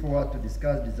 we look forward to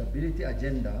discuss disability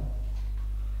agenda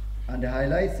and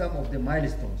highlight some of the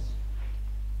milestones,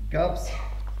 gaps,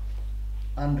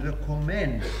 and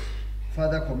recommend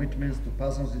further commitments to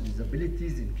persons with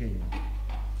disabilities in Kenya.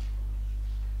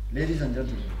 Ladies and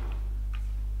gentlemen,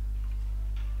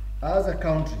 as a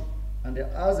country and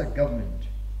as a government,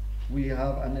 we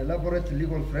have an elaborate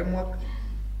legal framework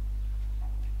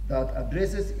that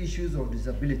addresses issues of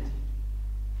disability,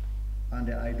 and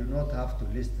I do not have to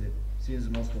list them since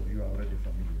most of you are already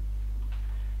familiar.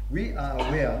 We are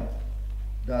aware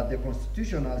that the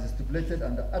Constitution, as stipulated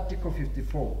under Article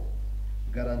 54,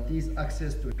 guarantees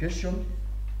access to education,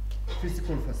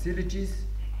 physical facilities,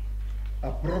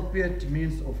 appropriate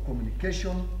means of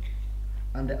communication,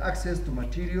 and access to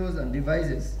materials and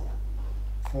devices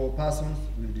for persons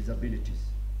with disabilities.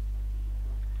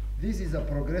 This is a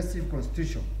progressive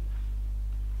constitution,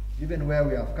 given where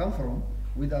we have come from,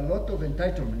 with a lot of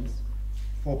entitlements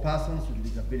for persons with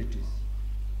disabilities.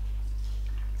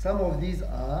 Some of these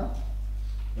are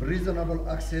reasonable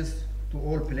access to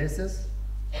all places,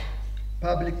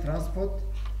 public transport,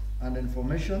 and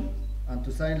information, and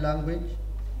to sign language,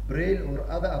 braille, or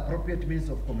other appropriate means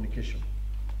of communication.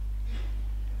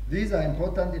 These are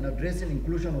important in addressing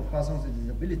inclusion of persons with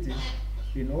disabilities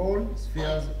in all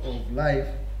spheres of life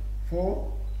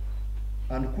for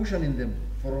and cushioning them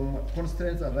from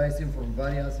constraints arising from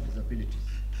various disabilities.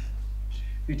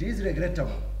 It is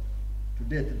regrettable to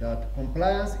date that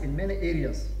compliance in many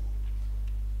areas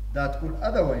that could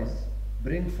otherwise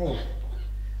bring forth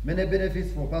many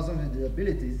benefits for persons with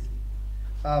disabilities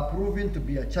are proving to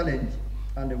be a challenge,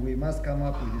 and we must come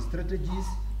up with strategies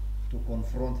to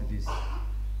confront this.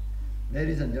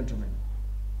 Ladies and gentlemen,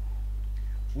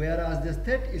 whereas the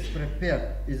state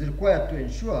is required to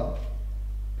ensure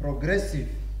progressive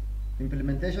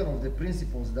implementation of the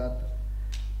principles that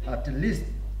at least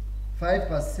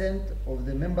 5% of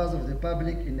the members of the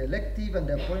public in elective and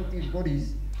appointed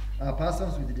bodies are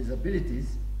persons with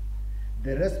disabilities,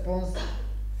 the response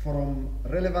from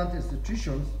relevant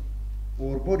institutions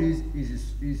or bodies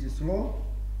is slow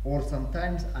or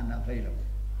sometimes unavailable.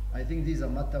 I think this is a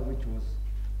matter which was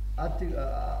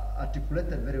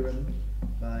articulated very well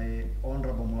by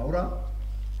Honorable Mwaura,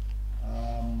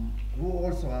 who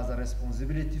also has a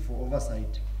responsibility for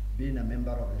oversight, being a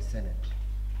member of the Senate.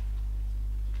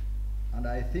 And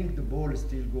I think the ball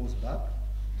still goes back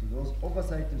to those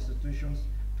oversight institutions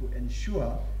to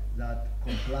ensure that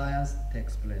compliance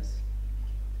takes place.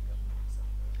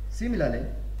 Similarly,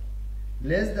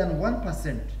 less than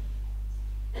 1%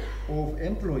 of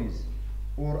employees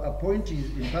or appointees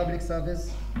in public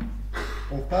service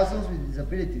of persons with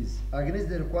disabilities against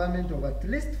the requirement of at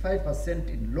least 5%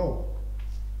 in law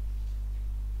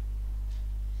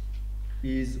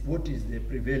is what is the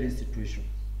prevailing situation.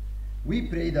 We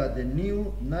pray that the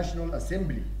new National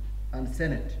Assembly and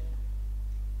Senate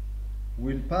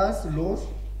will pass laws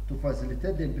to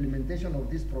facilitate the implementation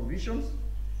of these provisions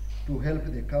to help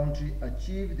the country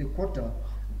achieve the quota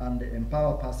and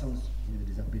empower persons with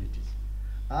disabilities.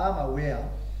 I'm aware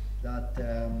that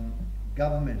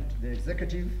government, the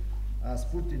executive, has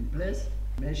put in place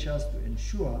measures to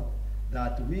ensure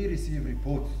that we receive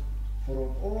reports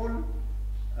from all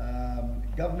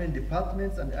government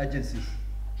departments and agencies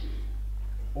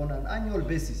on an annual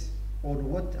basis on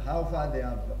how far they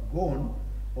have gone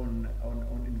on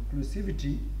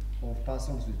inclusivity of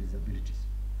persons with disabilities.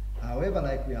 However,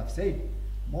 like we have said,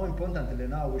 more importantly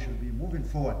now we should be moving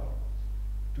forward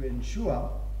to ensure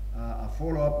a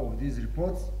follow-up of these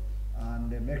reports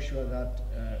and make sure that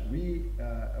we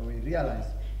realize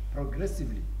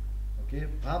progressively, okay,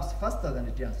 perhaps faster than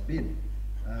it has been,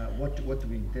 what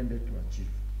we intended to achieve.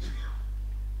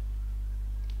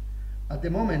 At the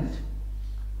moment,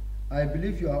 I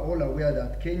believe you are all aware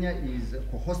that Kenya is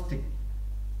co-hosting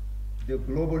the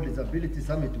Global Disability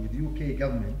Summit with UK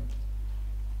government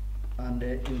and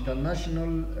the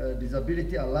International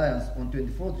Disability Alliance on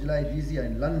 24th July this year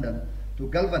in London to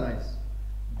galvanize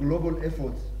global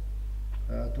efforts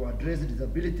to address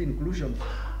disability inclusion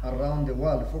around the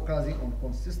world, focusing on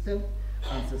consistent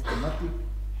and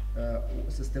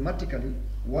systematically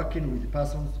working with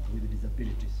persons with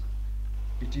disabilities.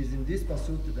 It is in this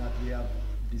pursuit that we have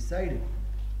decided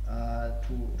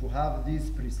to have this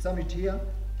pre-summit here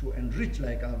to enrich,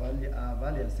 like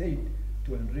Avalia said,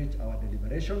 to enrich our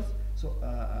deliberations so,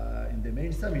 in the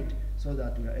main summit, so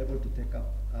that we are able to take up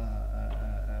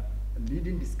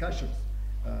leading discussions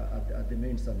at the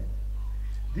main summit.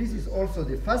 This is also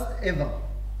the first ever,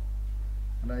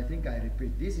 and I think I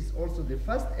repeat, this is also the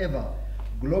first ever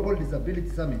Global Disability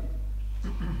Summit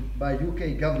by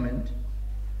UK government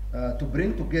to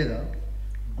bring together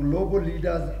global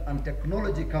leaders and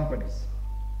technology companies,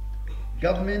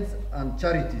 governments and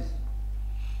charities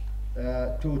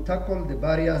to tackle the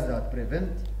barriers that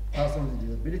prevent persons with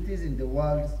disabilities in the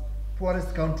world's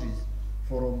poorest countries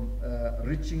from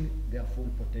reaching their full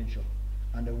potential.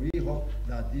 And we hope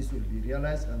that this will be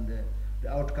realized, and the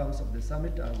outcomes of the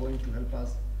summit are going to help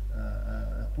us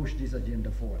push this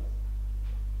agenda forward.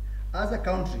 As a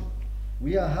country,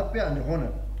 we are happy and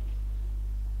honored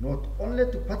not only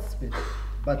to participate,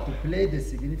 but to play the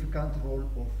significant role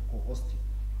of co-hosting.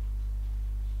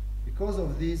 Because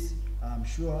of this, I'm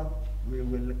sure we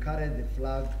will carry the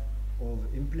flag of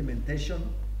implementation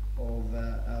of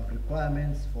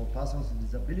requirements for persons with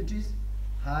disabilities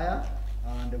higher,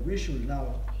 and we should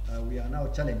now, we are now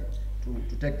challenged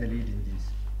to take the lead in this.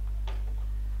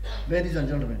 Ladies and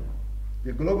gentlemen,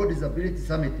 the Global Disability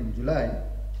Summit in July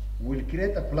will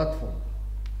create a platform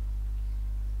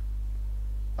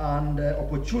and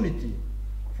opportunity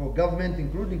for government,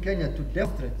 including Kenya, to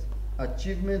demonstrate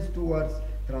achievements towards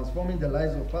transforming the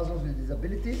lives of persons with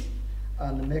disabilities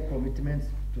and make commitments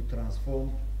to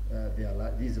transform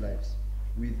these lives.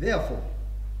 We therefore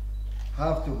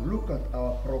have to look at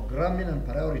our programming and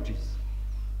priorities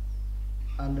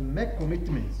and make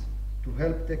commitments to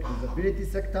help take the disability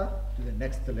sector to the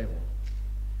next level.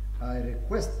 I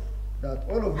request that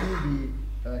all of you be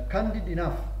candid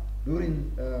enough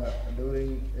during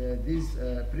this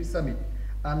pre-summit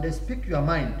and speak your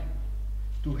mind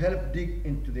to help dig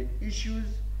into the issues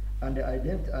and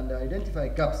identify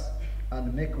gaps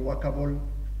and make workable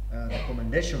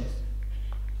recommendations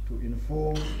to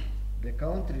inform the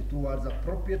country towards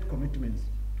appropriate commitments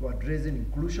to addressing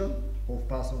inclusion of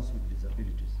persons with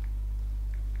disabilities.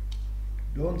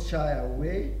 Don't shy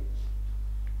away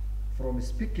from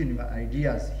speaking your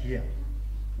ideas here.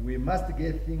 We must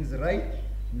get things right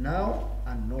now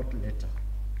and not later.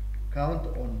 Count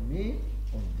on me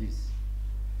on this.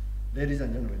 Ladies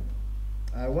and gentlemen,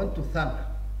 I want to thank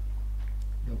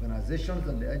the organizations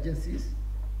and the agencies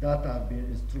that have been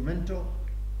instrumental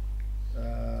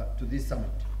to this summit.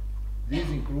 These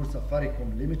include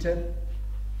Safaricom Limited,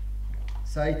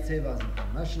 Sight Savers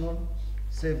International,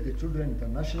 Save the Children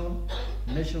International,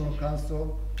 National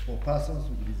Council for Persons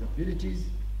with Disabilities,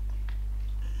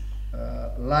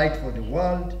 Light for the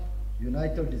World,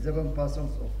 United Disabled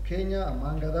Persons of Kenya,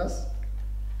 among others.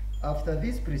 After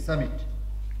this pre-summit,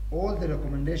 all the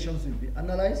recommendations will be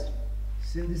analyzed,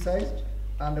 synthesized,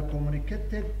 and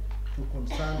communicated to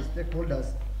concerned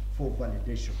stakeholders for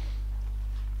validation.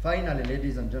 Finally,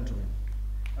 ladies and gentlemen,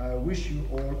 I wish you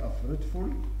all a fruitful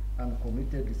and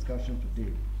committed discussion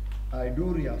today. I do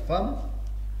reaffirm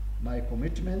my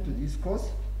commitment to this cause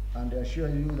and assure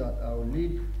you that I will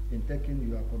lead in taking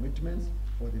your commitments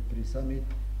for the pre-summit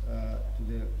to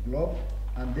the globe,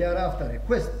 and thereafter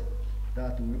request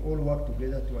that we all work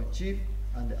together to achieve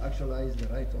and actualize the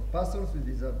rights of persons with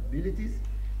disabilities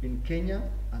in Kenya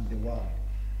and the world.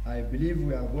 I believe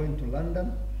we are going to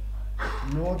London,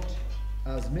 not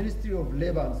as Ministry of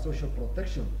Labor and Social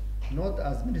Protection, not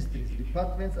as ministries,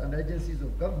 departments and agencies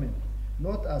of government,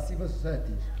 not as civil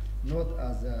society, not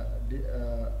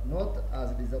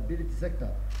as disability sector,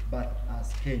 but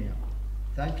as Kenya.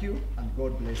 Thank you and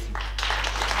God bless you.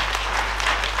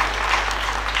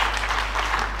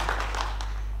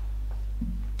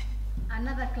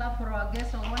 Another clap for our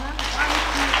guest of honor.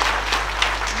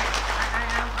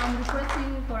 I'm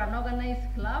requesting for an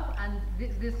organized clap, and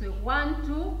this way, 1,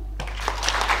 2. 1,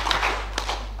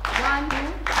 2.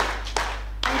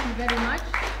 Thank you very much,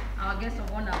 our guest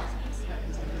of honor.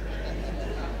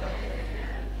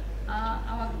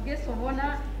 Our guest of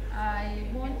honor, I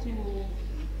want to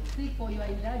seek for your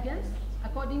indulgence.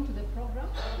 According to the program,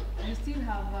 we still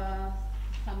have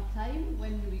some time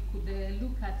when we could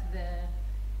look at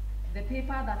the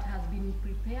paper that has been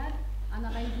prepared,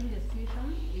 analyzing the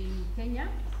situation in Kenya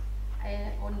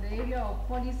on the area of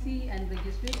policy and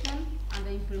registration and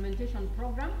the implementation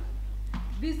program.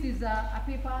 This is a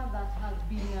paper that has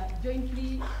been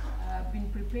jointly been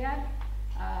prepared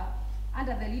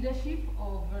under the leadership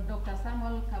of Dr.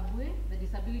 Samuel Kabwe, the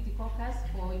Disability Caucus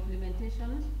for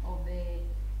Implementation of the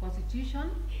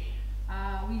Constitution.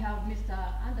 We have Mr.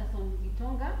 Anderson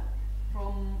Gitonga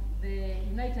from the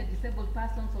United Disabled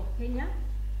Persons of Kenya.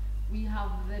 We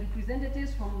have the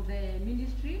representatives from the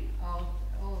Ministry of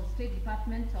State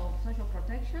Department of Social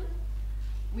Protection.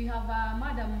 We have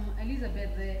Madam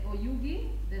Elizabeth Oyugi,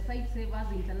 the Sight Savers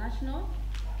International.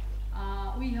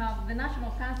 We have the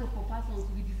National Council for Persons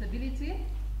with Disability.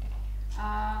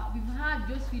 We've had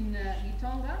Josephine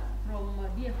Gitonga from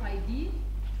DFID.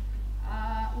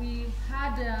 We've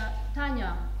had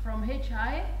Tanya from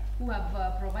HI, who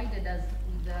have provided us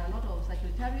with a lot of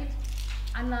secretariat,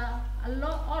 and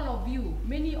all of you,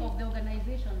 many of the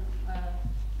organizations,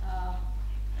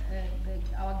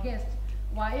 our guests,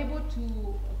 were able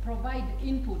to provide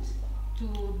input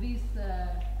to this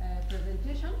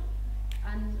presentation.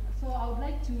 And so I would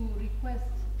like to request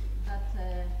that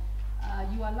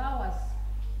you allow us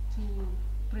to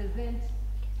present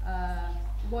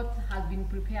what has been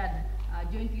prepared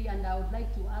jointly, and I would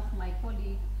like to ask my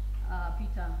colleague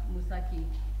Peter Musaki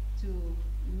to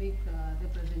make the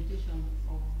presentation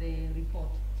of the report.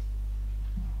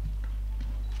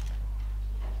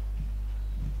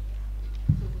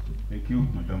 Thank you,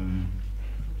 Madam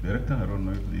Director. I don't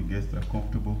know if the guests are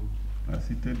comfortable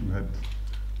seated. We had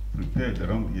prepared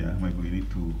around here. Maybe we need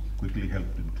to quickly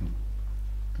help them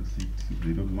to sit, if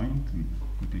they don't mind,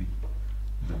 quickly,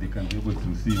 so that they can be able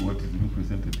to see what is being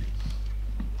presented.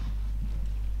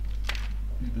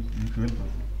 You need to help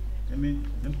us. Any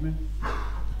gentlemen?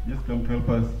 Just come to help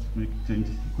us make change,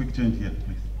 quick change here,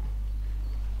 please.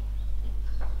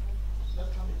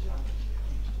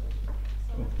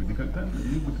 Oh, with the curtain,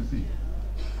 you're able to see.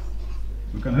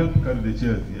 We can help carry the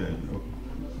chairs here. Okay.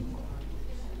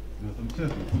 There are some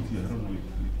chairs we put here. I don't know if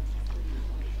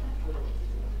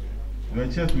there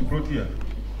are chairs we brought here.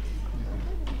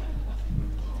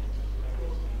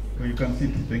 So you can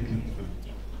sit. Thank you.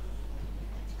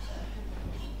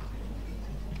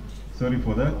 Sorry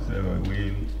for that.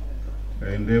 We'll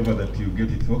endeavor that you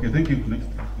get it. Okay, thank you. Next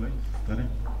slide. Sorry.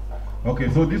 Okay,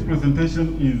 so this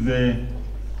presentation is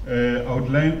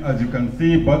outlined, as you can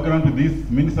see, background to this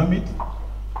mini summit,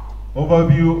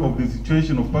 overview of the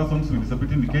situation of persons with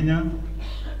disability in Kenya,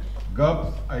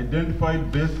 gaps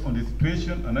identified based on the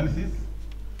situation analysis.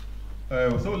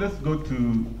 So let's go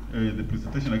to the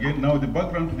presentation again. Now, the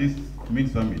background to this mini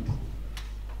summit.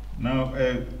 Now,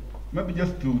 maybe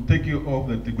just to take you off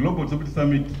that the Global Disability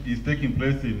Summit is taking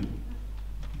place in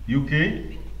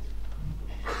UK.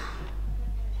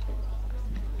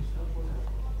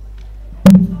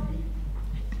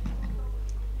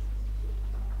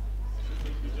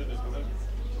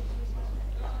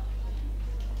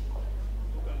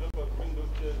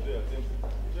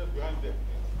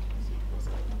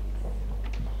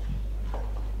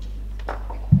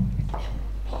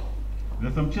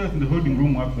 There's some chairs in the holding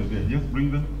room outside there. Just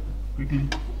bring them quickly.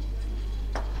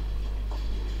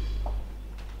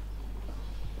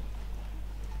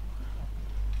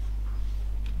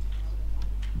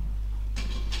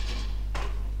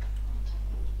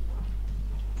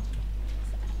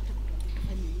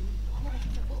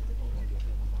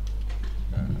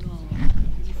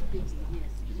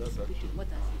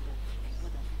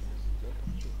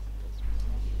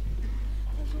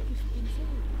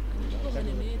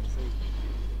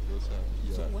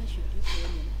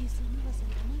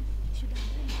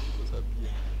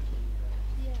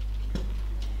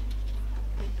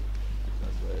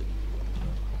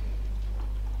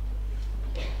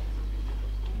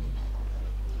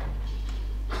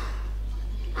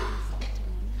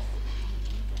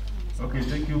 Okay,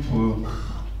 thank you for,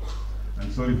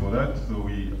 I'm sorry for that. So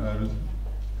we are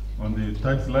on the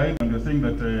third slide, and we're saying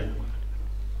that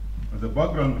as a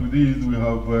background to this, we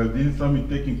have this summit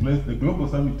taking place, the Global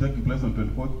Summit taking place on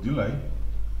 24th July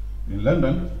in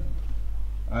London,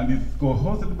 and it's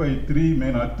co-hosted by three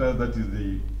main actors, that is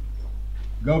the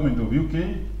government of UK,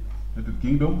 United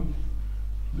Kingdom,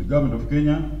 the government of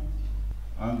Kenya,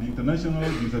 and the International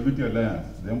Disability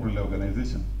Alliance, the umbrella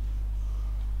organization.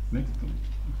 Next.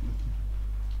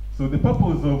 So the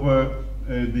purpose of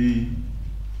the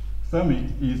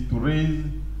summit is to raise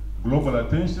global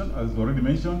attention, as already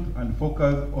mentioned, and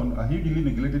focus on a hugely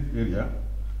neglected area,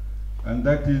 and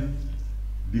that is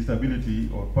disability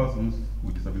or persons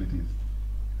with disabilities.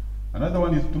 Another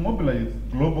one is to mobilize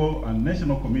global and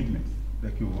national commitments,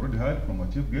 like you've already heard from our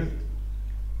chief guest,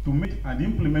 to meet and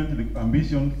implement the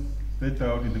ambitions set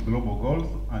out in the global goals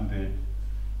and the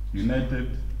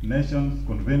United Nations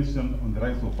Convention on the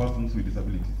Rights of Persons with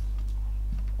Disabilities.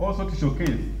 Also to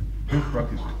showcase best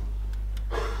practices.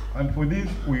 And for this,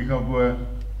 we have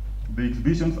the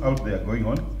exhibitions out there going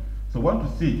on. So we want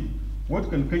to see what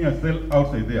can Kenya sell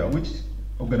outside there, which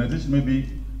organization maybe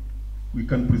we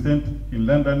can present in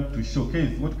London to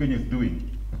showcase what Kenya is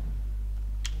doing.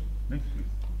 Next,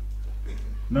 please.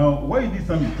 Now, why this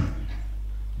summit?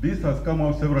 This has come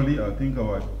out severally. I think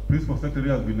our principal secretary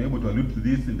has been able to allude to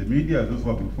this in the media, those who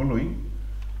have been following.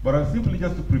 But simply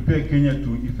just to prepare Kenya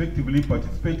to effectively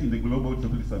participate in the Global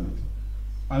Disability Summit.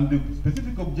 And the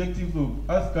specific objectives of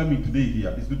us coming today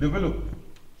here is to develop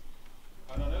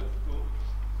an analytical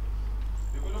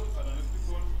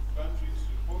countries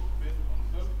report based on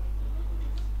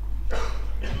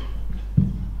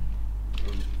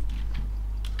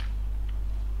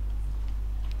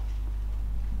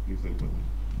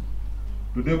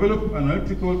to develop an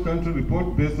analytical country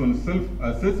report based on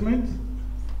self-assessment.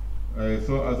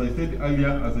 So as I said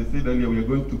earlier, we are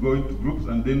going to go into groups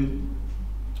and then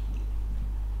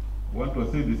want to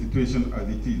assess the situation as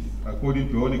it is, according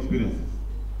to our own experiences.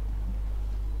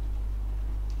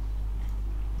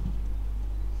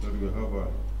 So we have a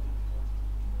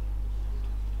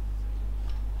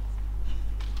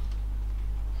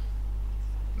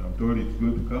I'm told it's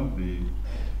going to come. The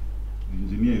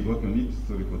engineer is working on it.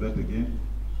 Sorry for that again.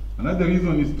 Another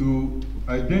reason is to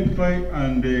identify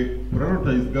and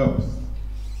prioritize gaps.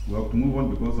 We have to move on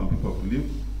because some people have to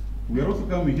leave. We are also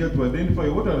coming here to identify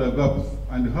what are the gaps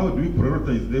and how do we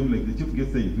prioritize them, like the chief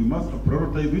guest said. We must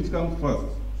prioritize which comes first.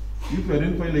 If we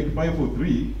identify like 5 or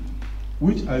 3,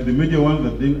 which are the major ones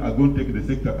that then are going to take the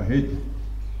sector ahead.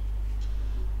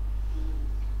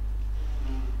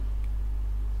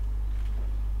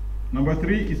 Number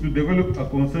 3 is to develop a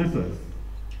consensus.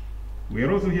 We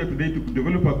are also here today to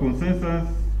develop a consensus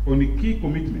on the key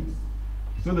commitments,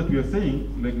 so that we are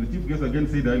saying, like the chief guest again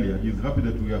said earlier, he is happy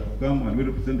that we have come and we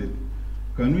represented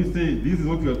can we say this is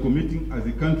what we are committing as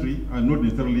a country and not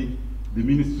necessarily the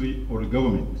ministry or the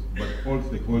government, but all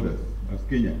stakeholders as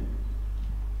Kenya?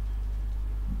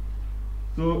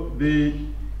 So the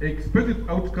expected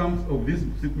outcomes of this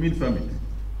main summit,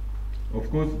 of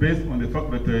course, based on the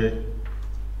fact that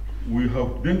we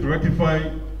have then to ratify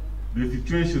the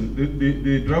situation,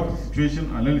 the draft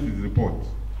situation analysis report,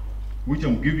 which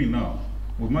I'm giving now.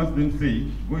 We must then say,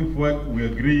 going forward, we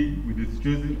agree with the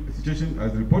situation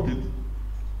as reported,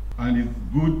 and it's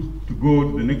good to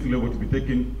go to the next level to be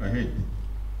taken ahead.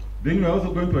 Then we are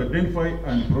also going to identify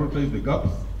and prioritize the gaps.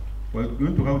 We're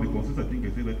going to have the consensus, I think I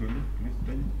said that already.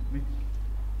 Next.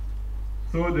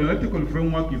 So the analytical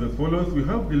framework is as follows. We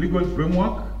have the legal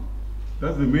framework.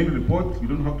 That's the main report. We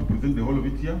don't have to present the whole of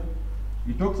it here.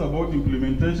 It talks about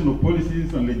implementation of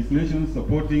policies and legislation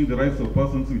supporting the rights of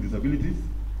persons with disabilities.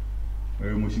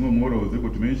 Mheshimiwa Mora was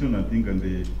able to mention, I think, and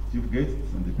the chief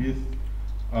guests and the PS.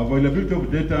 Availability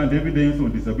of data and evidence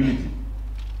on disability.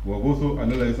 We have also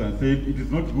analyzed and said it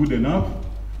is not good enough.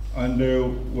 And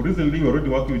recently, we're already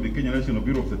working with the Kenya National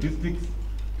Bureau of Statistics,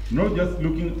 not just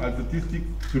looking at statistics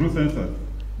through census,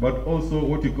 but also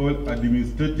what we call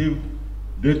administrative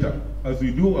data. As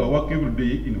we do our work every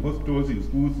day in hospitals, in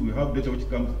schools, we have data which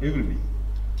comes every day.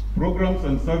 Programs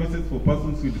and services for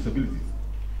persons with disabilities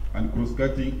and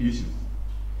cross-cutting issues.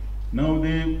 Now,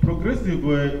 the progressive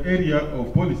area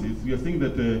of policies, we are saying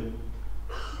that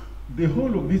the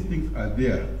whole of these things are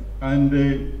there, and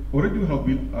already we have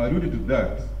been alluded to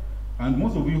that, and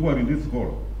most of you who are in this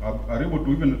hall are able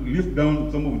to even list down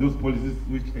some of those policies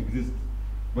which exist.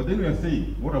 But then we are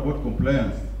saying, what about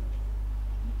compliance?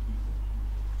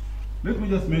 Let me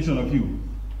just mention a few.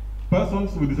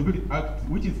 Persons with Disability Act,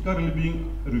 which is currently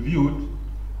being reviewed,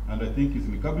 and I think is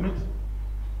in the cabinet,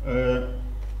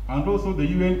 and also the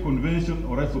UN Convention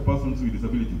on Rights of Persons with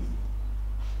Disabilities.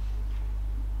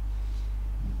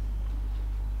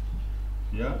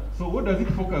 Yeah. So what does it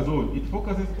focus on? It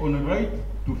focuses on a right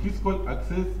to physical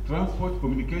access, transport,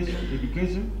 communication,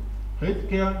 education,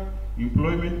 healthcare,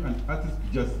 employment, and access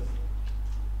to justice.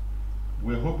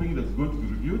 We're hoping that's going to be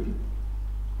reviewed.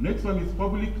 Next one is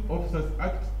Public Officers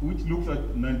Act, which looks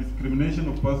at non-discrimination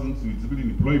of persons with disability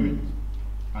in employment.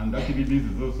 And actually this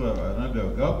is also another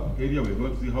gap area. We're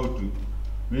going to see how to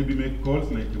maybe make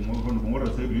calls, like Mora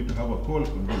said, we need to have a call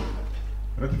on this.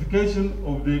 Ratification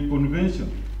of the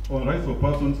Convention on Rights of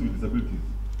Persons with Disabilities.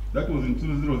 That was in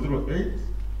 2008.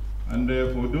 And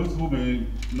for those who may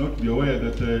not be aware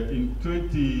that in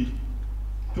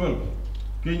 2012,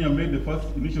 Kenya made the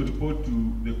first initial report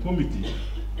to the Committee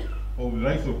of the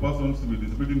Rights of Persons with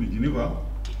Disability in Geneva.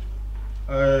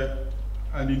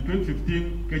 And in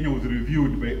 2015, Kenya was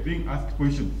reviewed by being asked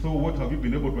questions. So what have you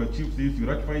been able to achieve since you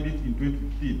ratified it in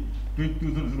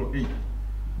 2008?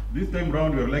 This time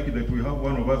round, we are lucky that we have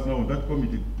one of us now on that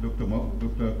committee, Dr.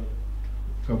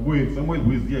 Kabwe Samuel,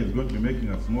 who is here, is going to be making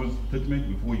a small statement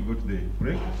before you go to the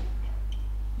break.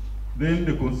 Then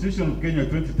the Constitution of Kenya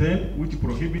 2010, which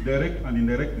prohibits direct and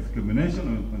indirect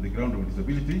discrimination on the ground of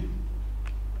disability.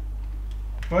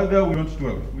 Further, we want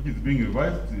 12, which is being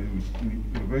revised to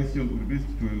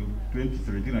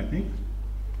 2017, I think.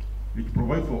 It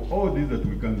provides for all these that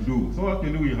we can do. So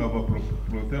actually we have a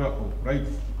plethora of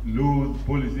rights, laws,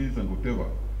 policies, and whatever.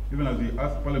 Even as we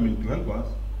ask Parliament to help us,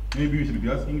 maybe we should be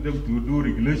asking them to do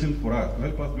regulations for us, to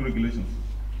help us do regulations,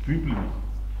 to implement.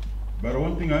 But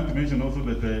one thing I want to mention also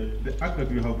that the act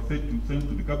that we have set to send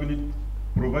to the cabinet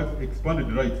provides expanded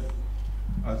rights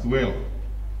as well.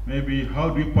 Maybe how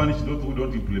do we punish those who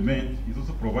don't implement is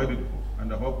also provided for,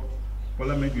 and I hope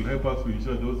Parliament will help us to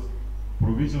ensure those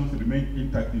provisions remain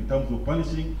intact in terms of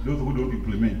punishing those who don't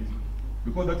implement,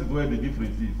 because that is where the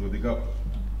difference is, or the gap.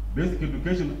 Basic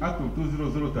Education Act of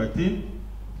 2013,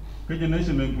 Kenya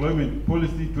National Employment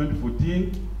Policy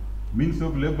 2014, Ministry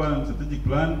of Labor and Strategic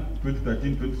Plan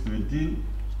 2013-2017,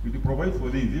 it provides for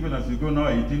this. Even as we go now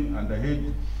 18 and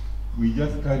ahead, we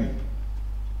just carry.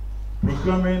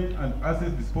 Procurement and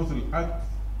Asset Disposal Act,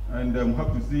 and I'm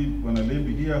happy to see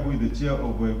Wanalembi here, who is the chair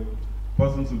of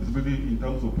Persons with Disability in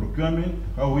terms of procurement.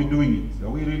 How are we doing it? Are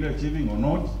we really achieving or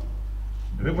not?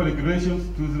 The Labor Regulations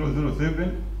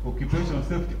 2007, Occupational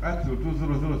Safety Act of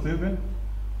 2007,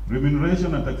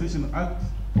 Remuneration and Taxation Act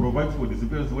provides for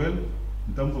disability as well,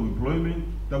 in terms of employment,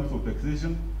 in terms of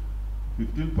taxation,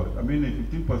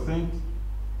 15%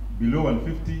 below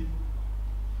 150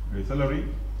 salary.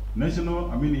 National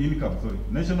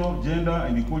Gender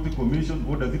and Equality Commission,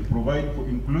 what does it provide for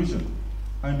inclusion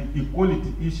and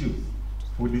equality issues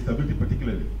for disability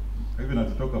particularly, even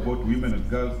as we talk about women and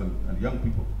girls and young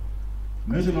people.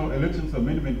 National Elections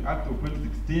Amendment Act of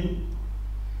 2016,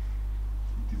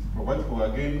 it is provides for,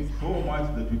 again, so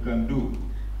much that we can do.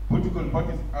 Political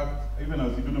parties act even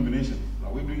as we do nominations.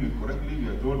 Are we doing it correctly? We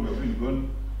are told we have really gone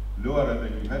lower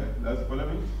than we had last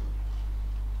parliament.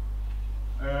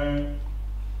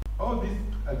 All this,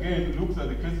 again, looks at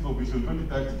the cases of Vision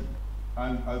 2030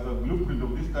 and as a blueprint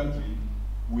of this country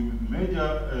with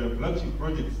major flagship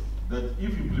projects that,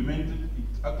 if implemented,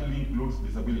 it actually includes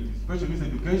disability. Special needs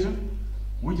education,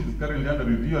 which is currently under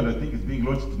review and I think is being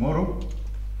launched tomorrow.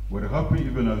 We're happy,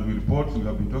 even as we report, we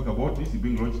have been talking about this, is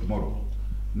being launched tomorrow.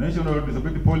 National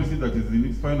disability policy that is in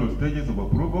its final stages of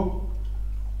approval.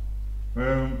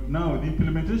 Now, the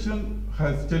implementation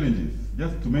has challenges,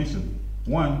 just to mention.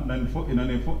 One,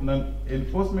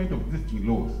 enforcement of existing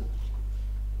laws.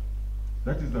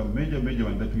 That is a major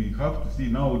one that we have to see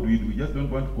now. We just don't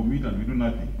want to commit and we do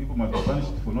nothing. People must be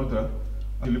punished for not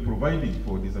actually providing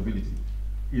for disability.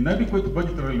 Inadequate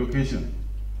budgetary allocation.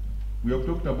 We have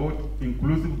talked about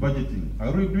inclusive budgeting.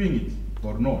 Are we doing it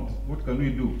or not? What can we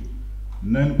do?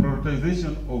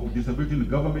 Non-prioritization of disability in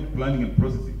government planning and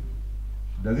processing.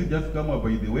 Does it just come up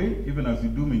by the way, even as we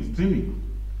do mainstreaming,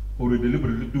 or we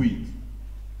deliberately do it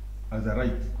as a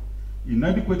right?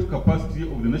 Inadequate capacity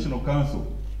of the National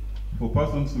Council for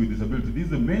Persons with Disability. This is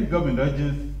the main government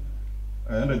agency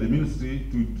under the ministry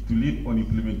to lead on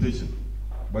implementation.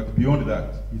 But beyond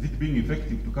that, is it being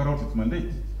effective to carry out its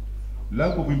mandate?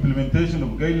 Lack of implementation of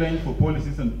guidelines for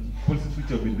policies and policies which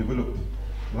have been developed.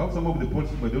 We have some of the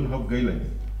policies but don't have guidelines.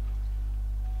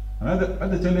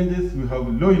 Other challenges, we have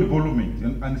low involvement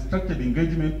and unstructured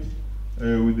engagement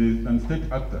with the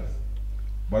state actors.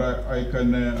 But I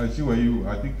can assure you,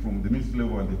 I think from the ministry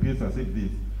level and the PS have said this,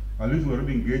 at least we're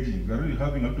already engaging, we're already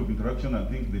having a lot of interaction. I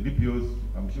think the DPOs,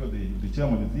 I'm sure the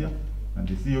chairman is here, and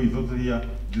the CEO is also here.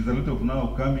 There's a lot of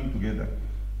now coming together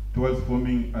towards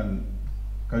forming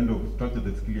a kind of structure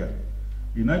that's clear.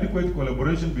 Inadequate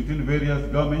collaboration between various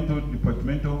governmental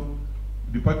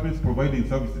departments providing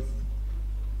services.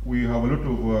 We have a lot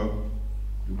of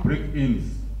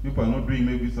break-ins. People are not doing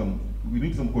maybe we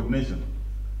need some coordination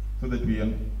so that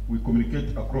we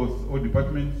communicate across all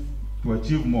departments to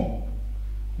achieve more.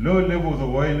 Low levels of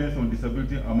awareness on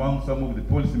disability among some of the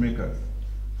policymakers.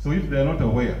 So if they are not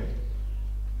aware,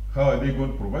 how are they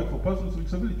going to provide for persons with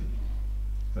disability?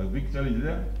 It's a big challenge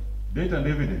there. Data and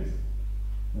evidence.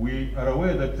 We are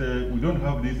aware that we don't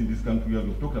have this in this country, and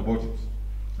we've talked about it.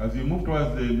 As we move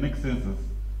towards the next census,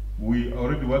 we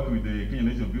already work with the Kenya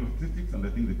National Bureau of Statistics, and I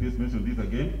think the PS mentioned this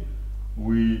again.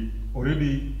 We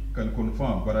already can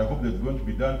confirm, but I hope that's going to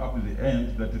be done up to the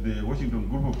end, that the Washington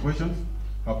group of questions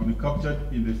have been captured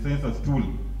in the census tool,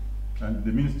 and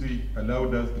the ministry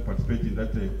allowed us to participate in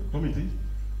that committee,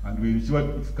 and we ensured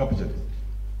it's captured.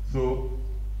 So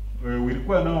we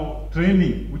require now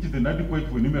training, which is inadequate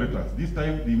for enumerators. This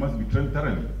time they must be trained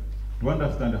thoroughly to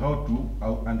understand how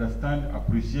to understand,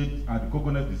 appreciate, and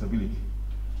recognize disability.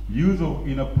 Use of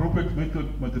inappropriate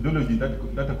methodology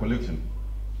in data collection.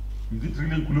 Is it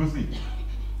really inclusive?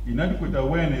 Inadequate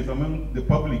awareness among the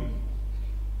public,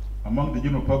 among the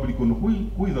general public, on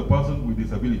who is a person with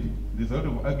disability. There's a lot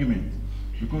of argument,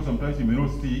 because sometimes you may not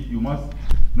see, you must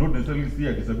not necessarily see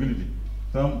a disability.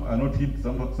 Some are not hidden,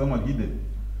 some are hidden.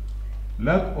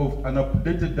 Lack of an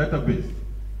updated database.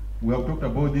 We have talked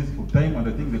about this for time, and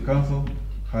I think the council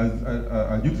has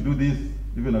a duty to do this,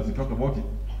 even as we talk about it,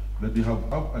 that they have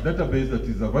a database that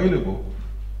is available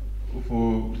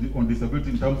on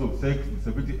disability in terms of sex,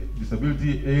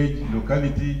 disability, age,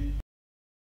 locality.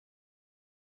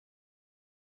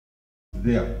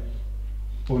 There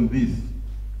on this.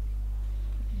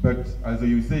 But as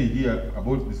you say here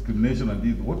about discrimination and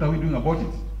this, what are we doing about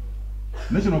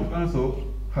it? National Council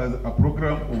has a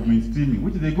program of mainstreaming,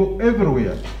 which they go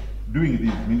everywhere doing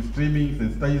this, mainstreaming,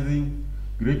 sensitizing,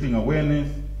 creating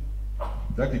awareness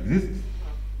that exists.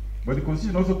 But the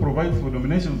Constitution also provides for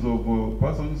nominations of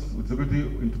persons with disability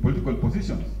into political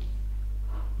positions,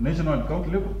 national and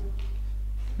county level.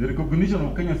 The recognition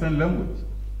of Kenyan Sign Language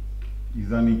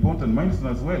is an important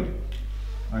milestone as well,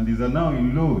 and is now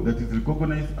in law that is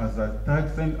recognized as a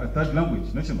third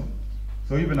language, national.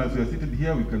 So even as we are seated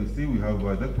here, we can see we have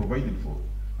that provided for.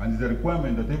 And it's a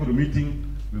requirement that every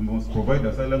meeting we must provide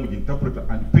a sign language interpreter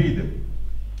and pay them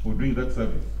for doing that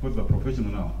service, because they're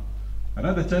professional now.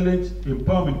 Another challenge,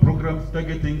 empowerment programs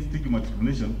targeting stigma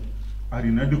discrimination are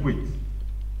inadequate,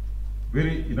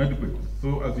 very inadequate.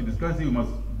 So as we discuss here, we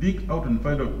must dig out and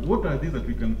find out what are these that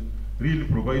we can really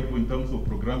provide for in terms of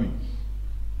programming.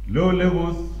 Low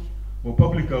levels of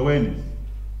public awareness.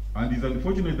 And it's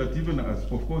unfortunate that even as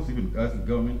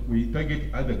government, we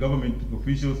target other government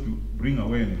officials to bring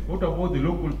awareness. What about the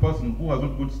local person who has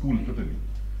not gone to school totally?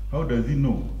 How does he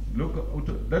know?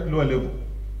 That lower level.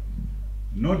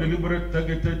 No deliberate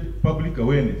targeted public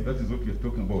awareness, that is what we are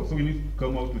talking about. So we need to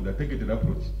come out with a targeted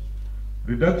approach.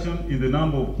 Reduction in the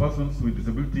number of persons with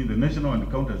disability in the national and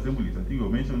county assemblies. I think you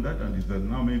mentioned that, and it's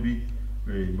now maybe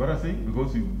embarrassing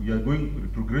because we are going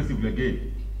progressively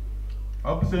again.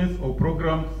 Absence of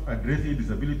programs addressing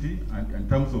disability and in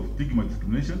terms of stigma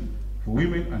discrimination for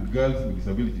women and girls with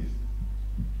disabilities.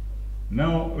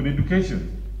 Now, on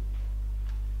education,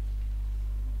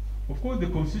 of course, the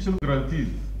Constitution guarantees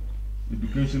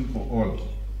education for all.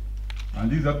 And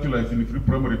this actualized in free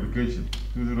primary education,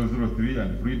 2003,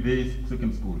 and free days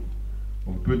second school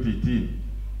of 2018.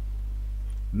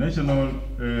 National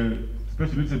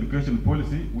special needs education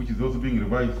policy, which is also being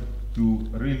revised to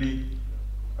really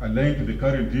align to the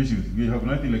current issues. We have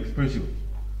nothing like special.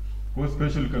 Of course,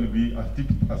 special can be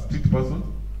a strict person.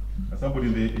 Somebody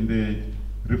in the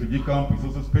refugee camp is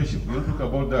also special. We don't talk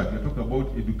about that. We talk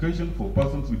about education for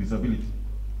persons with disability.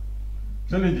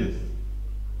 Challenges: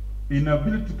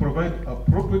 inability to provide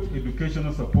appropriate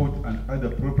educational support and other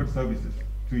appropriate services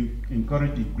to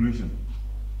encourage inclusion.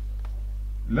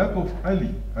 Lack of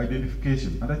early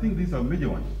identification, and I think these are major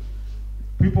ones.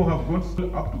 People have gone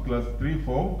school up to class 3,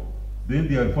 4, then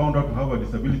they are found out to have a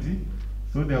disability,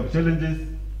 so they have challenges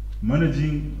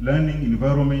managing learning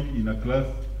environment in a class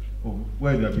of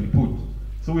where they have been put.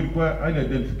 So we require early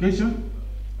identification,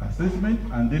 assessment,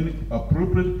 and then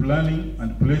appropriate planning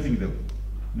and placing them.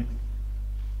 Next.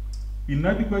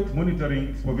 Inadequate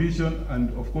monitoring, supervision, and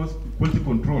of course, quality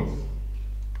controls.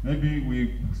 Maybe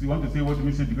we want to say what the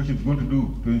Ministry of Education is going to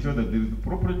do to ensure that there is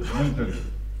appropriate monitoring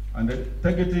and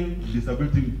targeting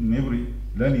disability in every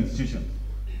learning institution.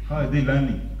 How are they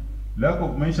learning? Lack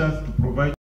of measures to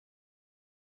provide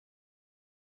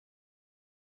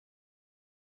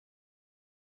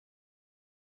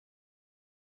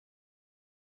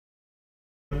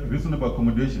reasonable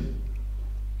accommodation.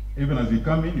 Even as we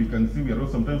come in, you can see we are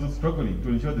sometimes struggling to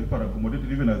ensure that people are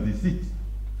accommodated even as they sit.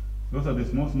 Those are the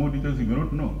small details you may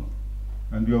not know.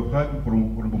 And you have heard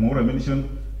from Bumura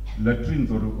mention latrines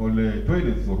or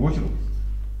toilets or washrooms,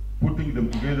 putting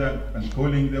them together and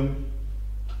calling them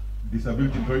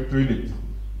disability toilets.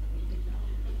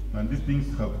 And these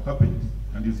things have happened.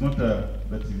 And it's not that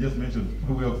you just mentioned,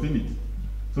 we have seen it.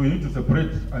 So we need to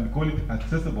separate and call it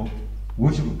accessible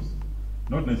washrooms.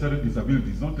 Not necessarily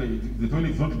disability. It's not, the toilet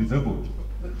is not disabled.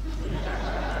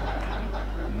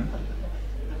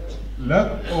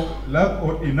 Lack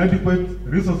or inadequate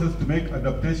resources to make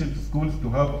adaptation to schools to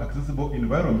have accessible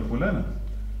environment for learners.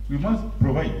 We must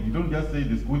provide. You don't just say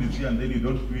the school is here and then you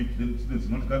don't do it, then students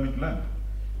not coming to learn.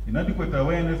 Inadequate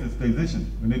awareness, sensitization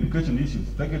on education issues,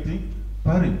 targeting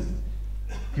parents,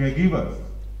 caregivers,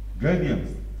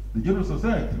 guardians, the general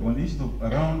society on issues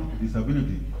around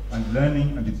disability and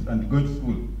learning and going to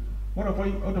school. What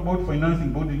about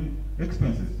financing boarding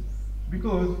expenses?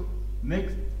 Because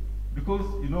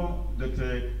you know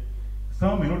that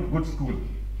some may not go to school.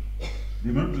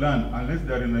 They may not learn unless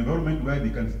they are in an environment where they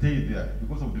can stay there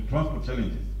because of the transport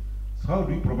challenges. So how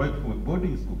do we provide for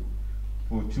boarding school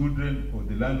for children or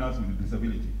the learners with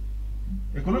disability?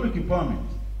 Economic empowerment.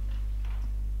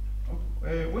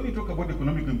 When you talk about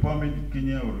economic empowerment in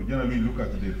Kenya, or generally look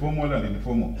at the formal and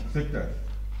informal sectors,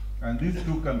 and these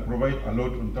two can provide a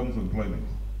lot in terms of employment.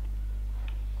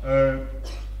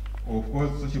 Of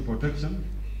course, social protection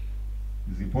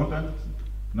is important.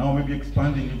 Now maybe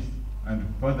expanding it and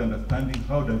further understanding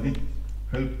how does it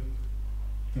help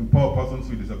empower persons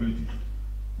with disabilities.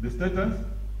 The status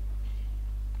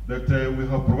that we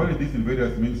have provided this in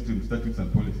various mainstream statutes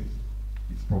and policies.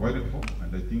 It's provided for,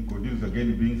 and I think continues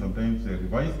again being sometimes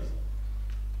revised.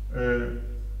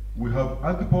 We have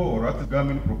ACPO or access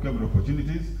government procurement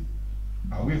opportunities.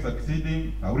 Are we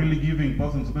succeeding? Are we really giving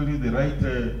persons with disabilities the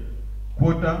right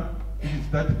quota? It is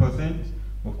 30%.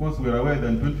 Of course, we are aware that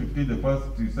in 2015, the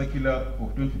first circular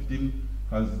of 2015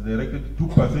 has directed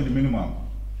 2% minimum.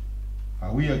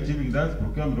 Are we achieving that?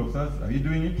 Procurement officers, are you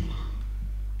doing it?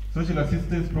 Social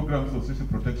assistance programs of social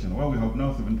protection. Well, we have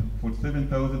now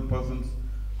 47,000 persons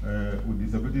with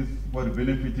disabilities who are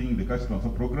benefiting the cash transfer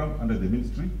program under the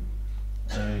ministry.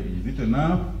 Is it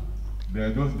enough? There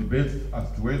are those debates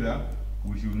as to whether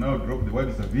we should now drop the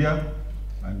word severe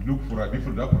and look for a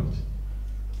different approach.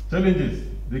 Challenges.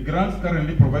 The grants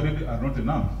currently provided are not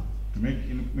enough to make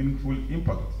meaningful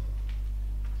impact.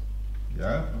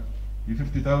 Yeah,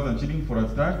 50,000 shillings for a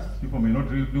start, people may not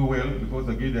really do well because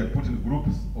again they are put in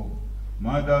groups of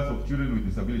mothers of children with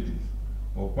disabilities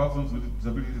or persons with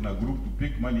disabilities in a group to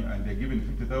pick money, and they're given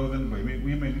 50,000 by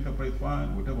Women Enterprise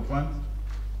Fund, whatever funds.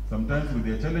 Sometimes with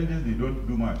their challenges, they don't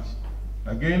do much.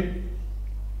 Again,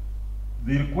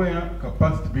 they require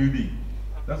capacity building.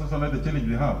 That's also another challenge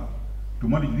they have, to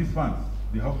manage these funds.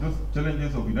 they have those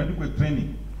challenges of inadequate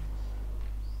training.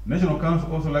 National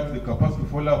Council also lacks the capacity to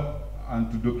follow up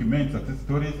and to document success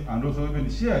stories and also even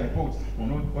share reports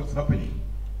on what's happening.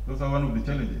 Those are one of the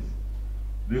challenges.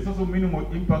 There's also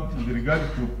minimal impact with regard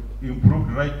to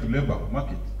improved right to labor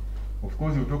market. Of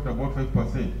course, you talked about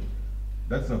 5%.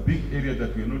 That's a big area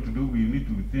that we need to do. We need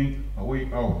to think a way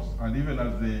out. And even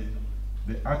as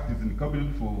the act is in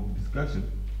cabinet for discussion,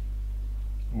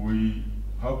 we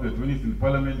hope that when it's in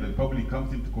parliament, the public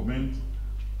comes in to comment,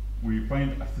 we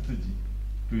find a strategy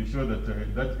to ensure that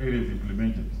that area is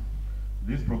implemented.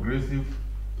 This progressive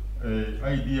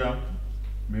idea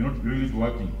may not really be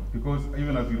working, because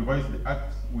even as we revise the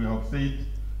act, we have said,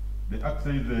 the act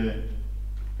says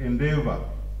endeavor,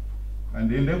 and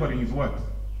the endeavoring is what?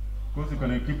 Because you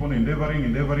can keep on endeavoring,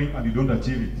 and you don't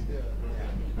achieve it.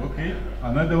 Okay,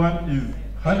 another one is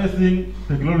harnessing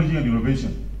technology and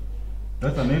innovation.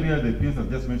 That's an area the PS have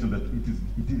just mentioned that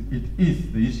it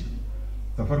is the issue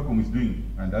Safaricom is doing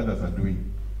and others are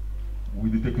doing.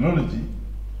 With the technology,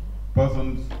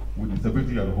 persons with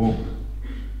disability are home.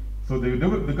 So the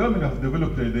government has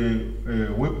developed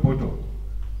the web portal,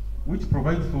 which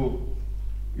provides for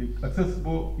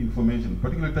accessible information,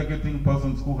 particularly targeting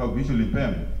persons who have visual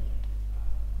impairment,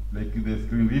 like the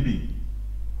screen reading.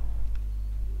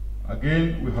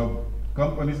 Again, we have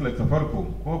companies like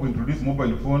Safaricom who have introduced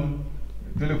mobile phone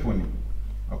telephony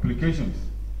applications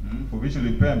for visual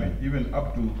impairment, even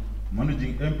up to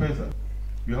managing M-Pesa.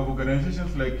 We have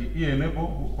organizations like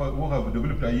eEnable who have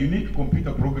developed a unique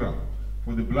computer program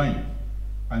for the blind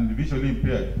and visually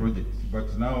impaired projects,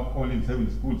 but now only in 7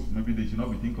 schools. Maybe they should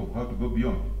not be thinking of how to go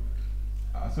beyond.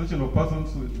 Association of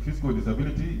Persons with Physical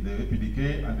Disability, the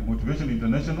APDK, and the Motivation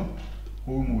International,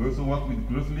 whom we also work with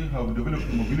closely, have developed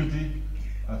mobility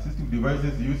assistive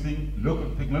devices using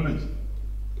local technology.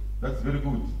 That's very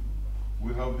good.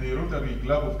 We have the Rotary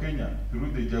Club of Kenya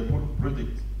through the Jaipur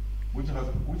project, which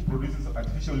produces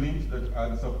artificial limbs that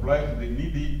are supplied to the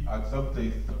needy at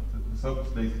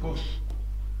subsidized cost.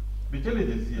 The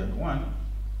challenges here: one,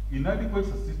 inadequate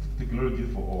assistive technology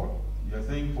for all. We are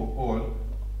saying for all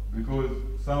because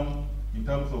some, in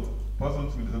terms of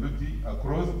persons with disability,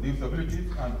 across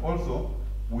disabilities, and also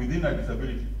within a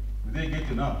disability, do they get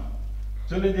enough?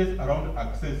 Challenges around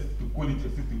access to quality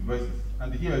assistive devices.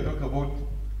 And here I talk about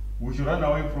we should run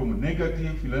away from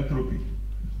negative philanthropy.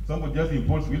 Somebody just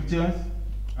imports wheelchairs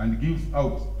and gives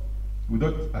out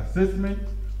without assessment,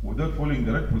 without following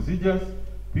the right procedures.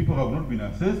 People have not been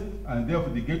assessed, and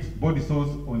therefore they get body sores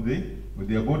on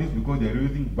their bodies because they are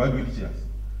using bad wheelchairs.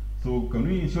 So can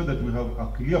we ensure that we have a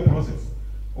clear process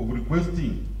of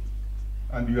requesting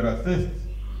and you are assessed,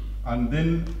 and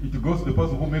then it goes to the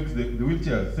person who makes the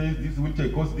wheelchair, says this wheelchair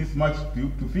costs this much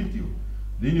to fit you.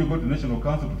 Then you go to National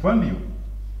Council to fund you,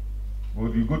 or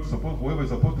you go to support whoever is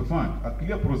supposed to fund. A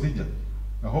clear procedure.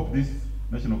 I hope this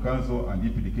National Council and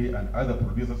EPDK and other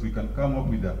producers, we can come up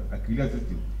with a clear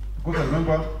system. Because I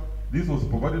remember this was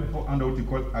provided for under what we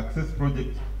call Access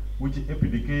Project, which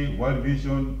EPDK, World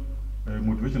Vision,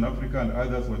 Motivation Africa, and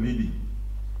others were leading.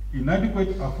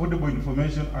 Inadequate, affordable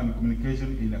information and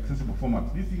communication in accessible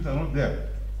formats. These things are not there.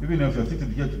 Even as we are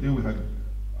sitting here today, we had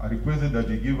requested that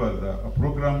they give us a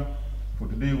program for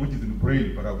today, which is in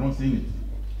Braille, but I've not seen it.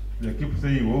 They keep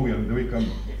saying, oh, we are on the way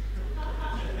coming.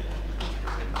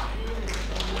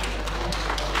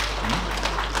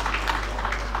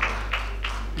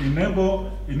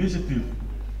 Enable initiative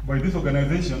by this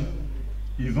organization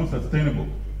is not sustainable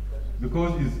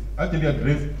because it's actually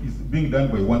addressed, is being done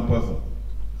by one person.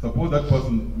 Suppose that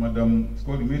person, Madam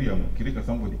Scott Miriam Kirika,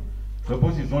 somebody,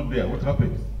 suppose she's not there, what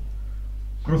happens?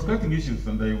 Cross-cutting issues,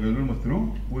 and we're almost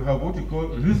through. We have what we call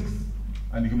risks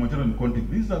and humanitarian context.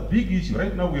 This is a big issue.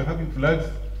 Right now we're having floods,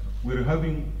 we're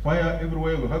having fire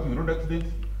everywhere, we're having road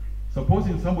accidents.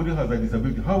 Supposing somebody has a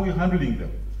disability, how are we handling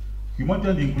them?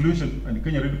 Humanitarian Inclusion and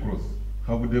Kenya Red Cross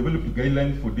have developed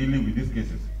guidelines for dealing with these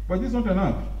cases. But this is not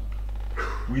enough.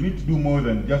 We need to do more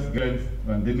than just guidelines,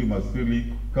 and then we must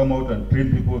really come out and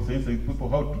train people, sensitize people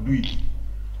how to do it.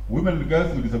 Women and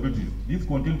girls with disabilities, these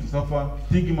continue to suffer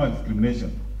stigma and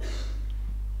discrimination,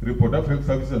 reproductive health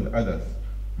services and others.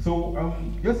 So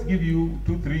just give you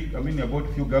about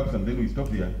a few gaps, and then we stop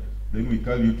there. Then we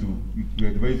call you we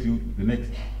advise you the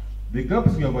next. The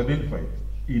gaps we have identified: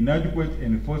 inadequate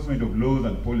enforcement of laws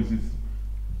and policies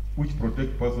which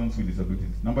protect persons with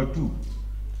disabilities. Number 2,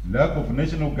 lack of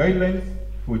national guidelines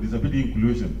for disability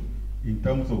inclusion in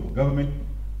terms of government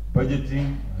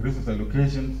budgeting, resource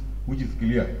allocations, which is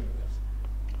clear.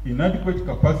 Inadequate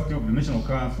capacity of the National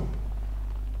Council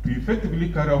to effectively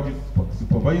carry out its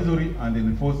supervisory and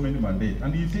enforcement mandate.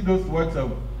 And you see those words,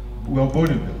 we have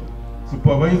bolded them: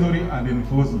 supervisory and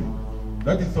enforcement.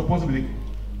 That is supposed to be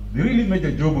the really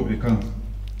major job of the council.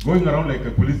 Going around like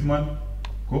a policeman,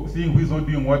 seeing who is not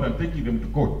doing what and taking them to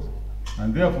court.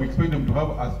 And therefore we expect them to have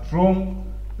a strong,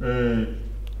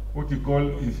 what you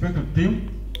call, inspector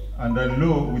team and a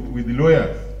law with the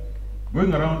lawyers.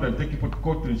 Going around and taking people to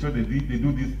court to ensure that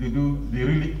they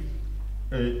really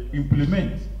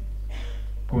implement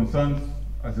concerns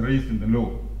as raised in the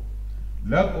law.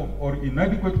 Lack of or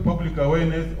inadequate public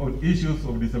awareness on issues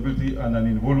of disability and an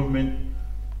involvement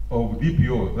of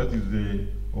DPOs, that is the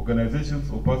organizations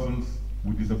or persons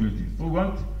with disabilities. So we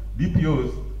want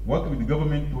DPOs working with the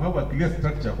government to have a clear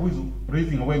structure, who is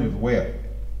raising awareness where,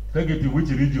 targeting which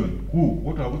region, who,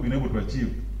 what have we been able to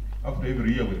achieve after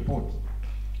every year we report.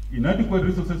 Inadequate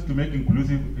resources to make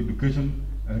inclusive education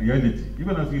a reality.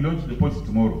 Even as we launch the policy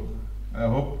tomorrow, I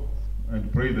hope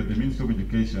and pray that the Ministry of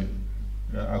Education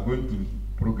are going to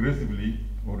progressively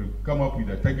or come up with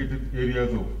a targeted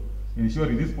areas of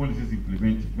ensuring this policy is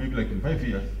implemented. Maybe like in 5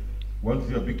 years, we'll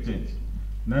see a big change.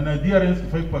 Non-adherence to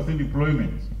 5%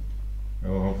 employment.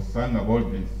 Have sung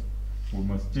about this. We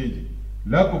must change it.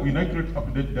 Lack of inaccurate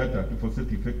up-to-date data to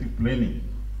facilitate effective planning.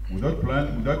 Without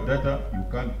data, you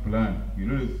can't plan.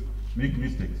 You always make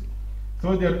mistakes.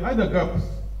 So there are other gaps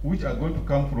which are going to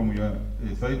come from your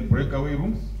side breakaway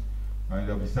rooms,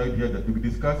 and I've decided here that we will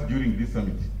discuss during this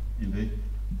summit in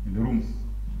the rooms.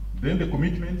 Then the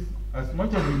commitments, as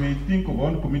much as we may think of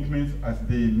our commitments as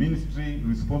the ministry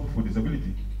responsible for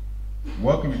disability,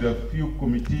 working with a few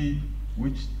committee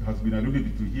which has been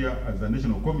alluded to here as a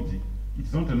national committee,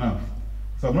 it's not enough.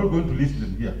 So I'm not going to list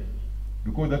them here,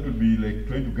 because that will be like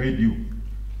trying to guide you.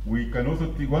 We can also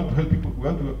want to help people, we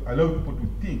want to allow people to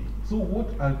think. So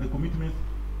what are the commitments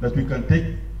that we can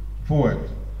take forward?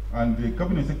 And the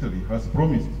Cabinet Secretary has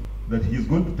promised that he is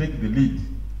going to take the lead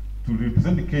to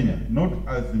represent Kenya, not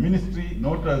as the ministry,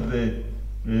 not as the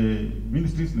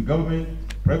ministries in the government,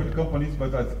 private companies,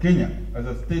 but as Kenya, as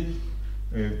a state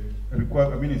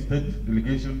state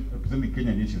delegation representing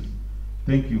Kenyan issues.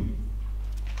 Thank you.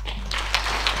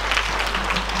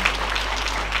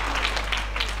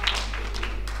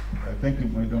 Thank you,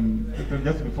 Madam Secretary.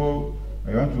 Just before,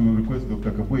 I want to request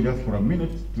Dr. Kabwe just for a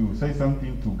minute to say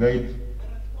something to guide.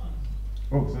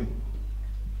 Oh, sorry.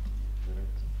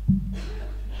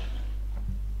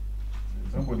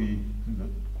 Somebody,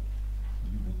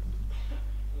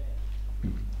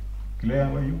 Claire,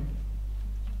 how are you?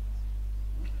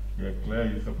 Yeah,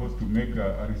 Claire is supposed to make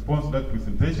a response to that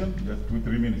presentation. Just 2 or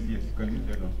 3 minutes. Yes, can you use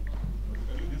that one?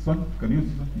 Can you use this one? Can you use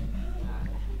this one?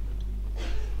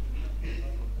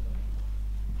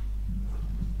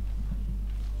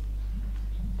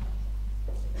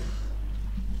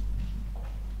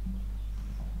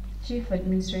 Chief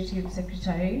Administrative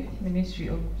Secretary, Ministry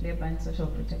of Labour and Social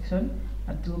Protection,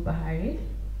 Abdul Bahari,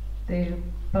 the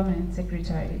Permanent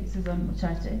Secretary, Susan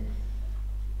Muchache,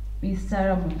 Ms.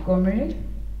 Sarah Montgomery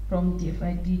from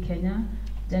DFID Kenya,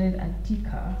 Janet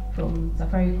Atika from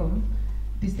Safaricom,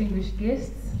 distinguished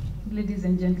guests, ladies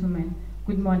and gentlemen,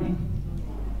 good morning.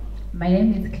 My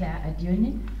name is Claire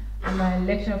Adioni. I'm a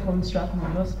lecturer from Strathmore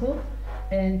Law School,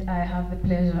 and I have the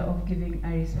pleasure of giving a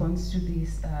response to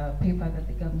this paper that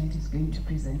the government is going to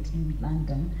present in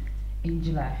London in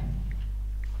July.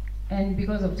 And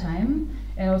because of time,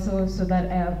 and also so that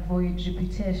I avoid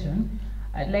repetition,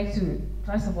 I'd like to,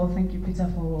 first of all, thank you, Peter,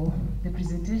 for the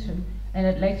presentation, and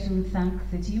I'd like to thank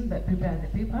the team that prepared the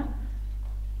paper.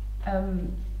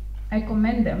 I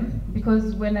commend them,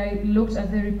 because when I looked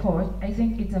at the report, I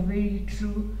think it's a very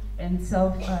true and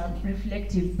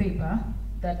self-reflective paper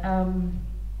that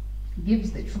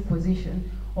gives the true position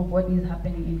of what is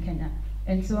happening in Kenya.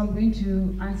 And so I'm going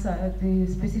to answer the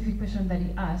specific question that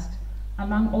he asked.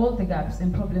 Among all the gaps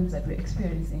and problems that we're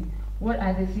experiencing, what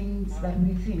are the things that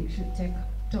we think should take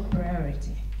top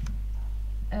priority?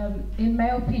 In my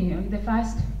opinion, the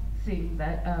first thing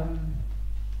that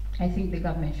I think the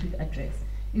government should address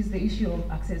is the issue of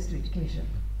access to education.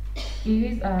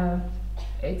 It's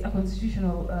a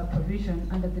constitutional provision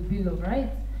under the Bill of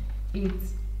Rights.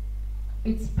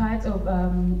 It's part of,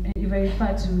 if I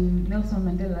refer to Nelson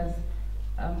Mandela's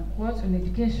quote on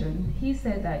education, he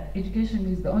said that education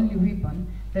is the only weapon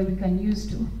that we can use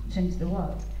to change the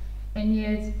world. And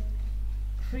yet,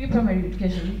 free primary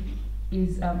education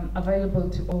is available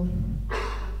to all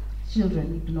children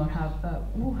who do not have,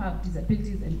 who have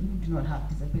disabilities and who do not have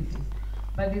disabilities.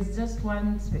 But there's just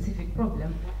one specific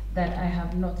problem that I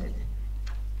have noted.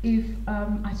 If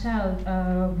a child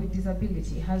with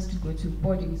disability has to go to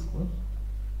boarding school,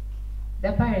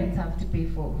 their parents have to pay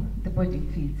for the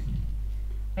boarding fees.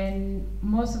 And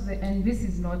this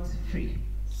is not free.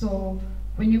 So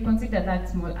when you consider that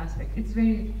small aspect, it's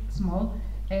very small,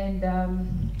 and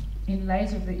in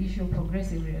light of the issue of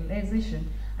progressive realization,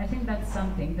 I think that's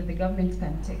something that the government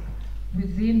can take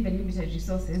within the limited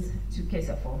resources to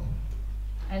cater for.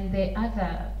 And the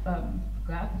other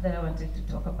gap that I wanted to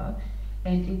talk about,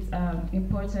 and it's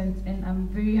important, and I'm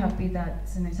very happy that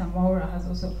Senator Mwaura has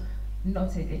also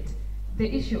noted it, the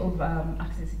issue of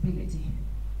accessibility.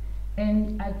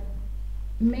 And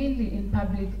mainly in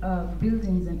public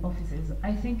buildings and offices,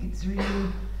 I think it's really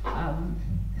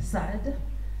sad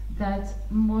that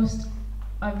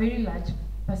a very large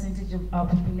percentage of our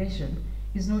population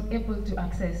is not able to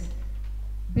access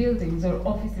buildings or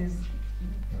offices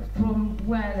from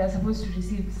where they're supposed to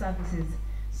receive services.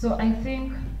 So I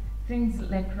think things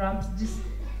like ramps,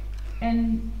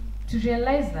 and to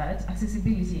realize that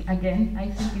accessibility, again, I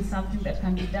think is something that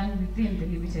can be done within the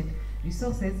limited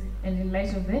resources and in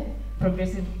light of the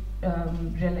progressive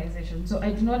realization. So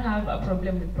I do not have a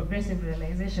problem with progressive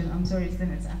realization, I'm sorry,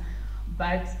 Senator,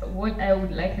 but what I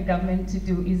would like the government to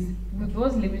do is, with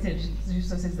those limited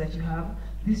resources that you have,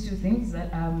 these two things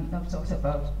that I've talked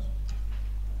about.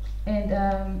 And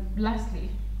lastly,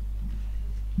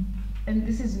 and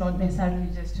this is not necessarily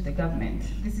just to the government,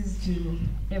 this is to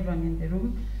everyone in the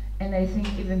room, and I think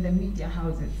even the media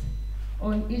houses,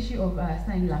 on issue of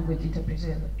sign language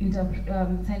interpreters,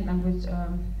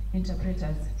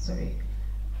 sorry.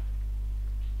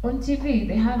 On TV,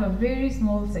 they have a very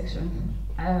small section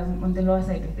on the lower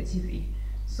side of the TV.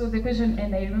 So the question,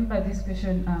 and I remember this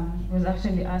question was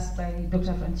actually asked by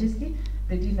Dr. Franceschi,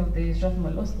 the Dean of the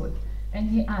Strathmore Law School, and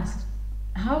he asked,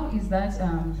 how is that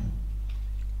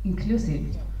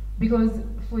inclusive? Because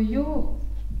for you,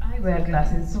 I wear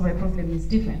glasses, so my problem is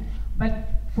different. But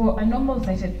for a normal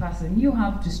sighted person, you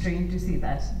have to strain to see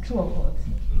that, true or false?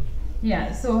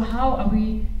 Yeah, so how are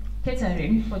we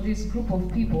catering for this group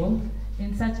of people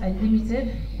in such a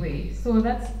limited way? So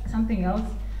that's something else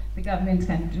the government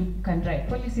can do, can drive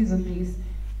policies on this.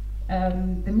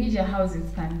 The media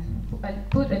houses can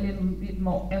put a little bit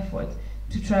more effort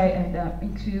to try and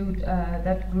include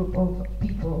that group of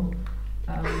people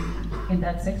in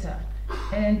that sector.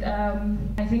 And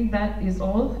I think that is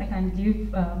all I can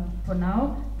give for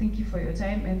now. Thank you for your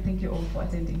time, and thank you all for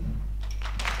attending.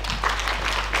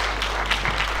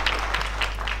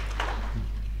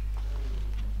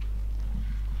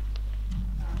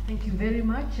 Thank you very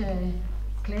much,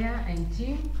 Claire and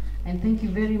team, and thank you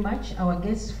very much, our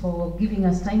guests, for giving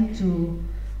us time to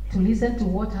listen to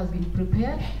what has been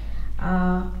prepared.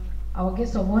 Our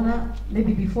guest of honor,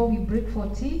 maybe before we break for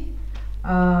tea,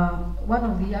 one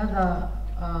of the other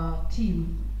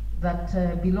team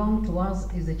that belong to us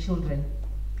is the children.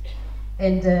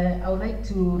 And I would like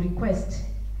to request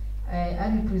a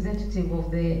representative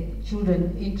of the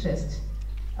children interest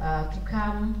to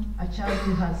come, a child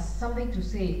who has something to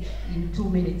say in 2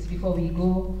 minutes before we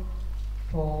go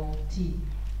for tea.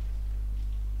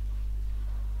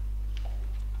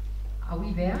 Are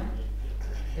we there?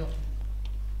 Yeah.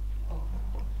 Oh.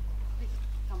 Please,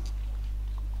 come.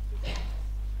 Yes.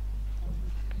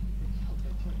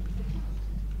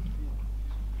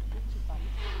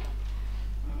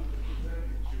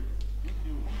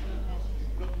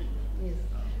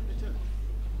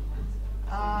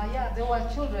 Yeah, there were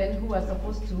children who were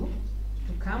supposed to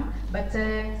come, but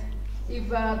if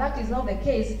that is not the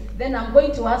case, then I'm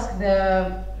going to ask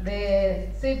the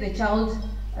Save the Child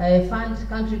Fund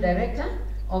Country Director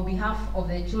on behalf of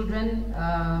the children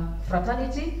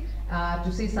fraternity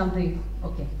to say something.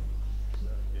 Okay.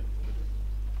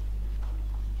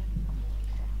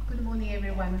 Good morning,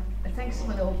 everyone. Thanks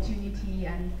for the opportunity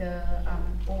and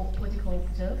all protocol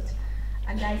observed.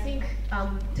 And I think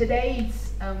today,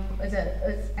 it's,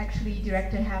 as actually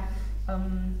Director have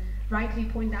rightly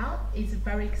pointed out, it's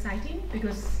very exciting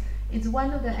because it's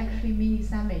one of the actually mini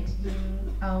summit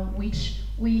in which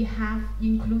we have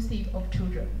inclusive of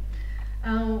children.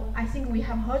 I think we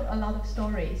have heard a lot of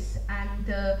stories,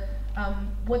 and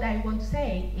what I want to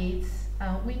say is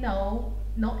we know,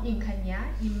 not in Kenya,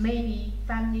 in many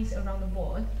families around the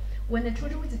world, when the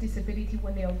children with a disability,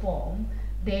 when they are born,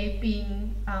 they've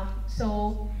been,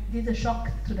 so there's a shock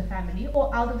to the family,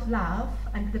 or out of love,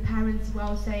 and the parents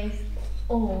will say,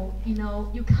 oh, you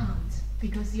know, you can't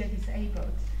because you're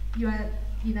disabled. You are,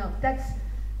 you know, that's,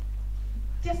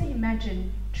 just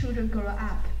imagine children grow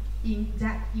up in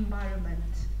that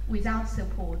environment without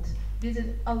support. There's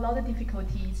a lot of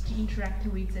difficulties to interact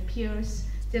with the peers.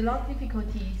 There are a lot of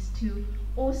difficulties to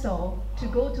also to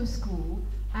go to school.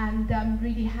 And I'm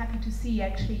really happy to see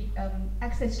actually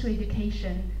access to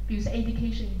education, because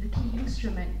education is the key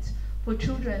instrument for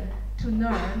children to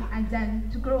learn and then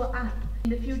to grow up in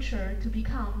the future to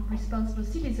become responsible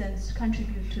citizens to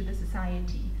contribute to the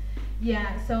society.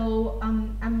 Yeah, so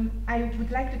I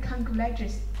would like to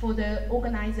congratulate for the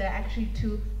organizer actually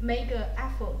to make an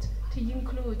effort to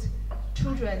include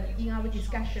children in our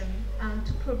discussion and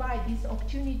to provide this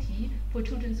opportunity for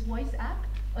Children's Voice Act,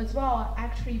 as well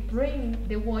actually bring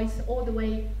the voice all the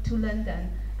way to London.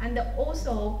 And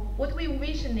also what we're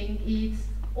visioning is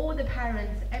all the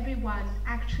parents, everyone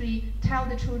actually tell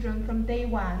the children from day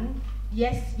one,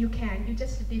 yes, you can, you're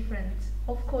just different.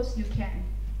 Of course you can.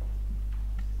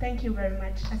 Thank you very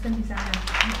much. Asante sana.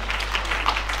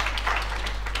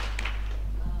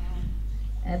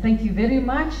 Thank you very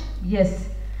much. Yes,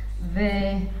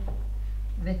 the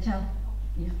child.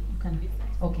 Yeah, you can.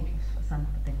 Okay,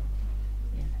 Asante.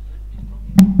 Yeah.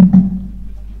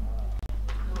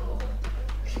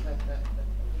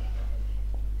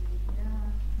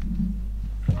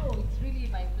 So it's really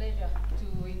my pleasure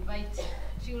to invite.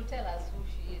 She will tell us who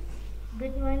she is.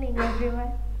 Good morning,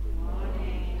 everyone.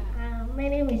 My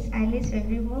name is Alice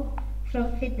Wenrimo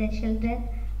from Feed the Children.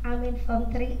 I'm in Form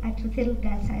 3 at Uthiru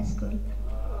Girls High School.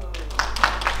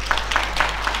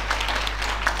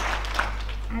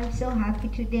 I'm so happy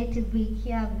today to be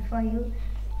here before you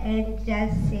and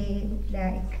just say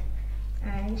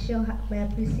and show my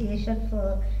appreciation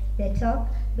for the talk,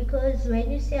 because when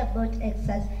you say about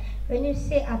access, when you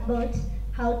say about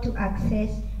how to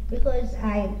access, because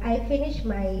I finished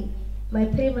my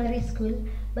primary school,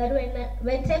 but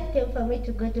when time came for me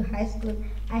to go to high school,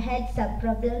 I had some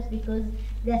problems because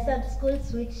there are some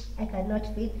schools which I cannot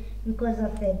fit because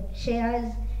of the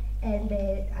chairs and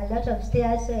a lot of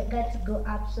stairs, so I can't go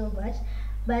up so much.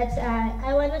 But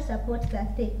I want to support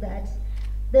that thing that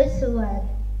those who are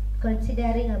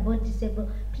considering about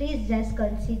disabled, please just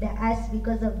consider us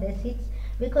because of the seats.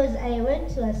 Because I went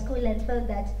to a school and found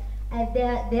that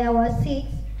there were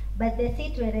seats, but the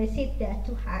seat where I sit, they are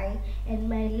too high and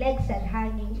my legs are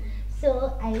hanging.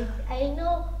 So I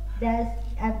know that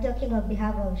I'm talking on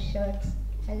behalf of shorts.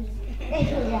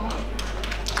 Yeah.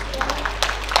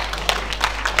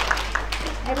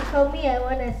 And for me, I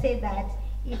want to say that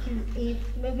if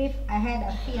maybe I had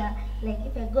a fear, like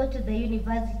if I go to the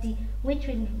university, which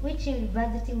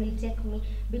university will take me?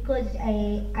 Because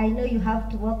I know you have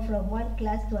to walk from one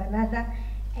class to another,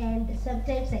 and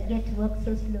sometimes I get to walk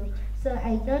so slow. So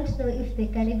I don't know if they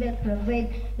can even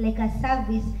provide like a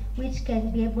service which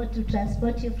can be able to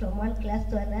transport you from one class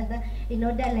to another in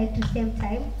order like to save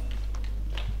time.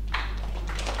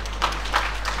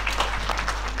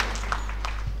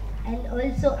 And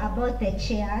also about the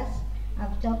chairs,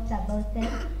 I've talked about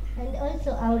them. And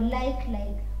also I would like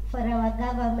for our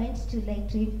government to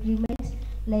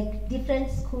implement different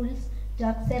schools to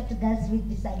accept girls with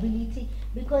disability,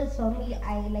 because for me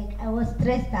I was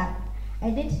stressed out. I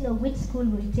didn't know which school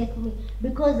will take me,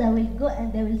 because I will go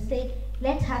and they will say,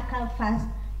 let her come first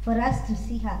for us to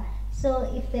see her. So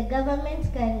if the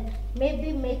government can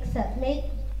maybe make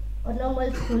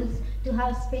normal schools to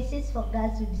have spaces for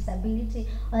girls with disability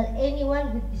or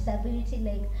anyone with disability,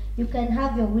 like you can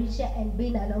have your wheelchair and be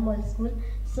in a normal school.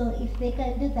 So if they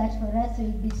can do that for us,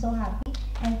 we'll be so happy.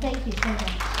 And thank you so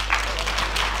much.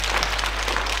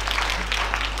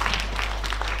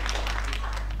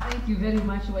 Thank you very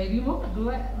much, Wairimo.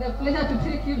 The pleasure to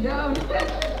take you down. No,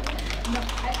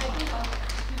 I think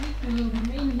you need to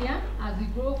remain here as we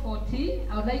go for tea.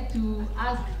 I would like to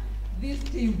ask this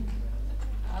team,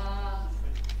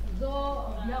 though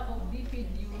on behalf of DFID,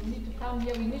 you need to come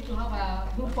here. We need to have a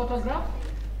group photograph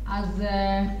as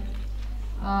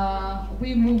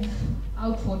we move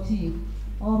out for tea.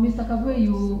 Oh, Mr. Kabwe,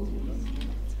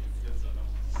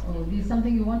 there's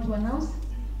something you want to announce?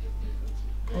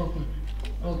 Okay.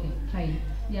 Okay, hi.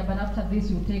 Yeah, but after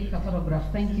this, you take a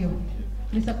photograph. Thank you.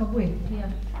 Mr. Kabwe,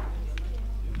 here.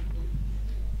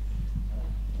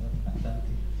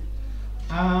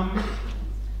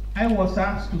 I was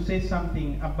asked to say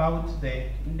something about the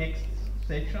next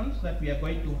sessions that we are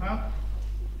going to have.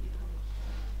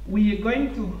 We are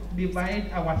going to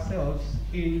divide ourselves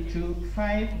into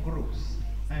 5 groups,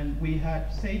 and we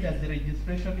had said that the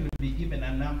registration will be given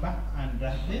a number, and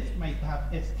this might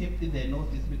have escaped the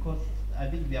notice because I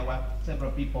think there were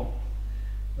several people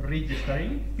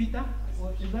registering. Peter,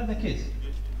 is that the case?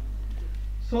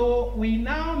 So we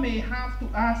now may have to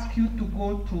ask you to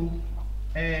go to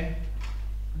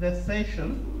the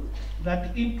session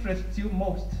that interests you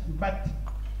most, but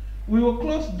we will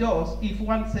close doors if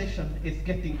one session is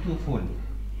getting too full.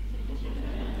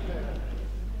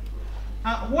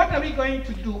 What are we going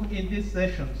to do in these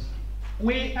sessions?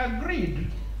 We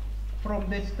agreed from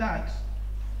the start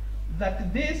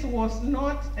that this was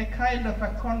not a kind of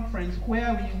a conference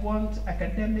where we want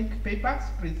academic papers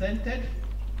presented.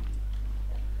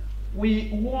 We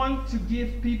want to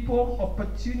give people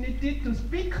opportunity to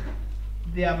speak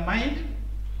their mind,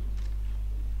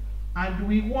 and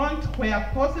we want, where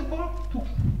possible, to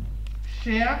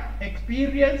share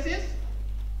experiences,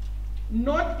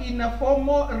 not in a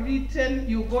formal written,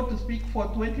 you go to speak for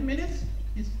 20 minutes,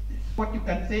 it's what you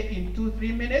can say in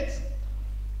 2-3 minutes.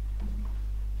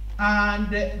 And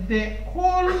the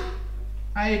whole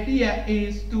idea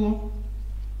is to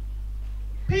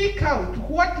pick out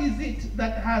what is it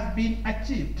that has been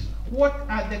achieved, what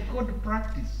are the good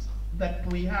practices that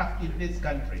we have in this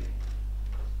country,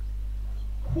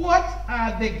 what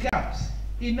are the gaps,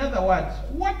 in other words,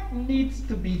 what needs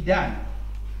to be done,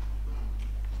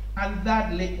 and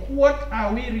thirdly, what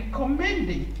are we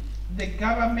recommending the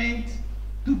government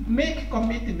to make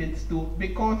commitments to,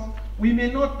 because we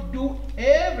may not do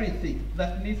everything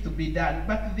that needs to be done,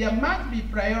 but there must be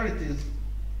priorities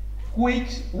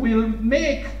which will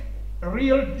make a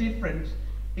real difference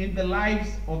in the lives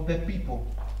of the people.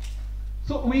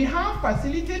 So we have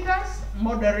facilitators,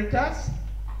 moderators,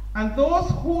 and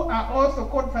those who are also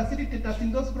called facilitators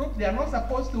in those groups. They are not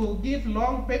supposed to give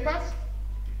long papers.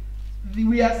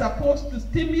 We are supposed to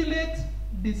stimulate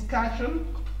discussion.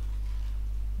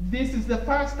 This is the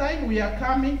first time we are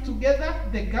coming together,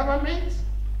 the government,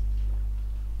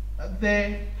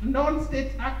 the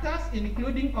non-state actors,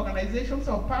 including organizations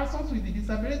of persons with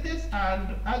disabilities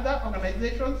and other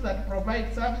organizations that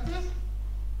provide services.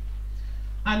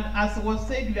 And as was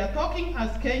said, we are talking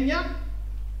as Kenya.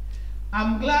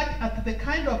 I'm glad at the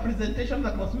kind of presentation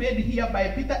that was made here by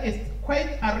Peter is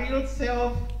quite a real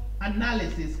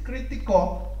self-analysis,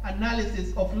 critical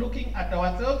analysis of looking at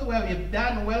ourselves, where we've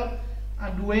done well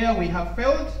and where we have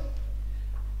failed.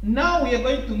 Now we are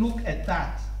going to look at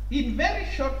that. In very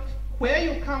short, where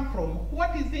you come from,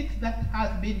 what is it that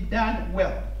has been done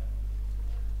well?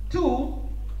 2,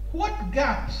 what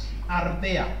gaps are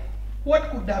there?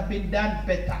 What could have been done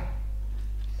better?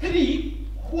 3,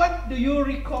 what do you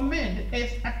recommend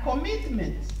as a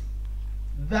commitment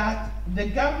that the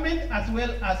government as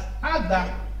well as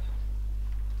other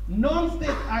non-state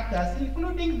actors,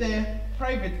 including the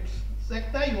private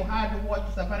sector, you heard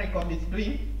what Safaricom is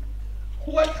doing,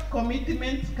 what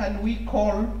commitments can we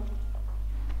call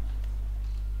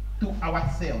to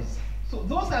ourselves? So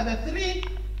those are the 3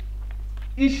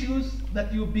 issues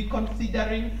that you'll be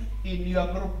considering in your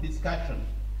group discussion.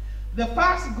 The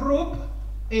first group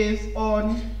is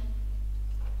on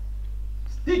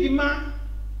stigma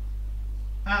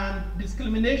and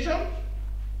discrimination,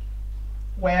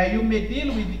 where you may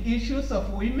deal with the issues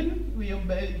of women, we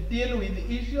may deal with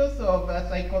the issues of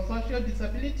psychosocial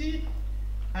disability,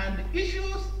 and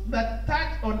issues that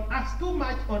touch on us too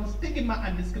much on stigma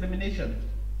and discrimination.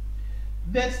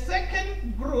 The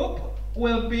second group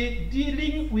will be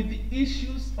dealing with the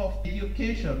issues of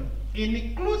education. In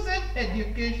inclusive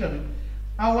education,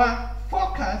 our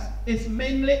focus is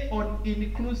mainly on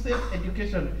inclusive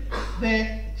education.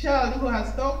 The child who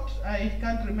has talked, I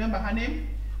can't remember her name,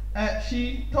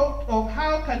 she talked of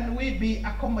how can we be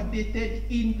accommodated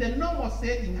in the normal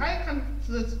setting. How can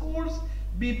the schools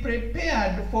be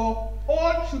prepared for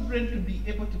all children to be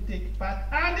able to take part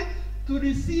and to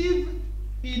receive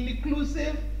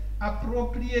inclusive,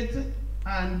 appropriate,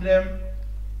 and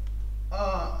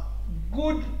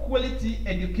good quality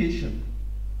education.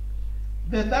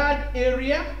 The third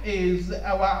area is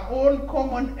our own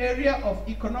common area of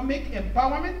economic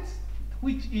empowerment,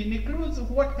 which includes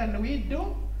what can we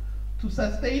do to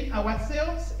sustain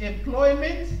ourselves,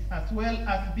 employment, as well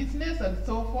as business and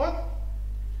so forth.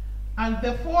 And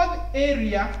the fourth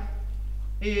area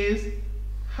is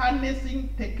harnessing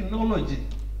technology.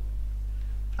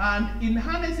 And in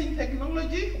harnessing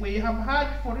technology, we have heard,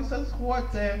 for instance,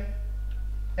 what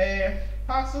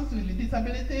persons with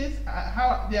disabilities,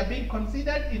 how they are being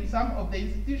considered in some of the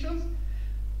institutions.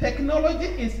 Technology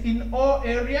is in all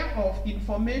areas of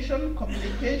information,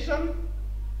 communication,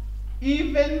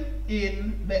 even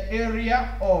in the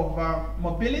area of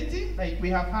mobility, like we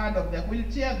have heard of the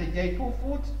wheelchair, the Jaipur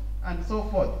foot, and so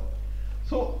forth.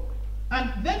 So,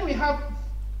 and then we have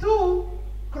 2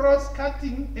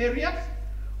 cross-cutting areas.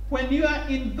 When you are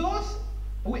in those,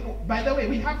 by the way,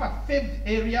 we have a 5th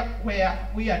area where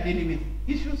we are dealing with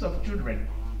issues of children.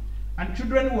 And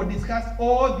children will discuss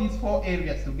all these 4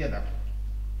 areas together.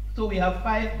 So we have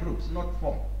 5 groups, not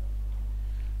 4.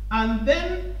 And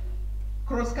then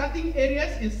cross-cutting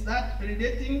areas is that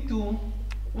relating to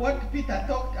what Peter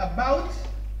talked about,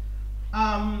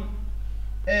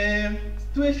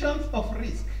 situations of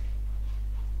risk.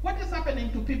 What is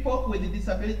happening to people with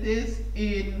disabilities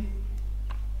in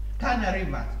Tana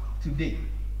River today?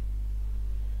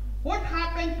 What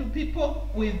happened to people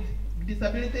with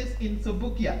disabilities in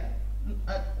Subukia?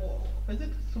 is it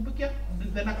Subukia?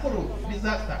 The Nakuru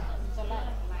disaster.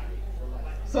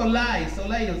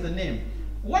 Solai is the name.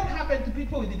 What happened to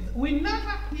people with disabilities? We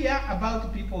never hear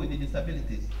about people with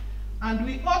disabilities. And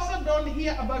we also don't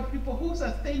hear about people who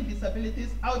sustain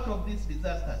disabilities out of these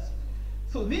disasters.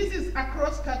 So this is a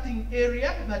cross-cutting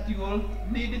area that you all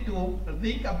need to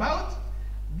think about.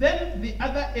 Then the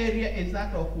other area is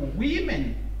that of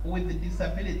women with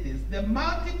disabilities, the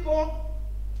multiple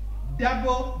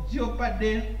double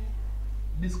jeopardy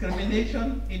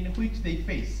discrimination in which they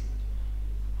face.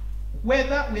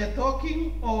 Whether we are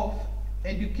talking of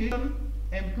education,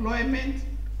 employment,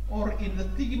 or in the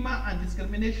stigma and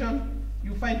discrimination,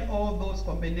 you find all those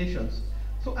combinations.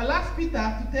 So I'll ask Peter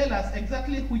to tell us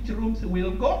exactly which rooms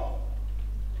we'll go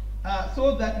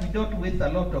so that we don't waste a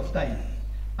lot of time.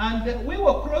 And we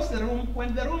will cross the room.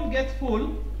 When the room gets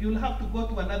full, you'll have to go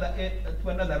to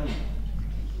another room.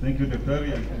 Thank you, Dr.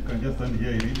 You can just stand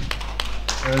here.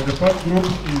 The first group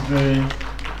is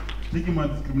stigma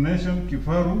and discrimination,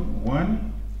 Kifaru 1.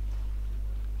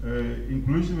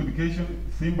 Inclusive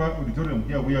education, Simba Auditorium,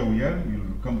 here where we are,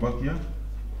 we'll come back here.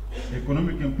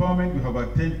 Economic empowerment, we have a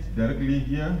tent directly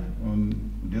here on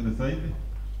the other side.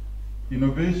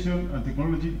 Innovation and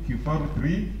technology, Kifaru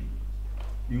 3.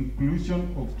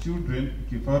 Inclusion of children,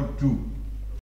 Kifaru 2.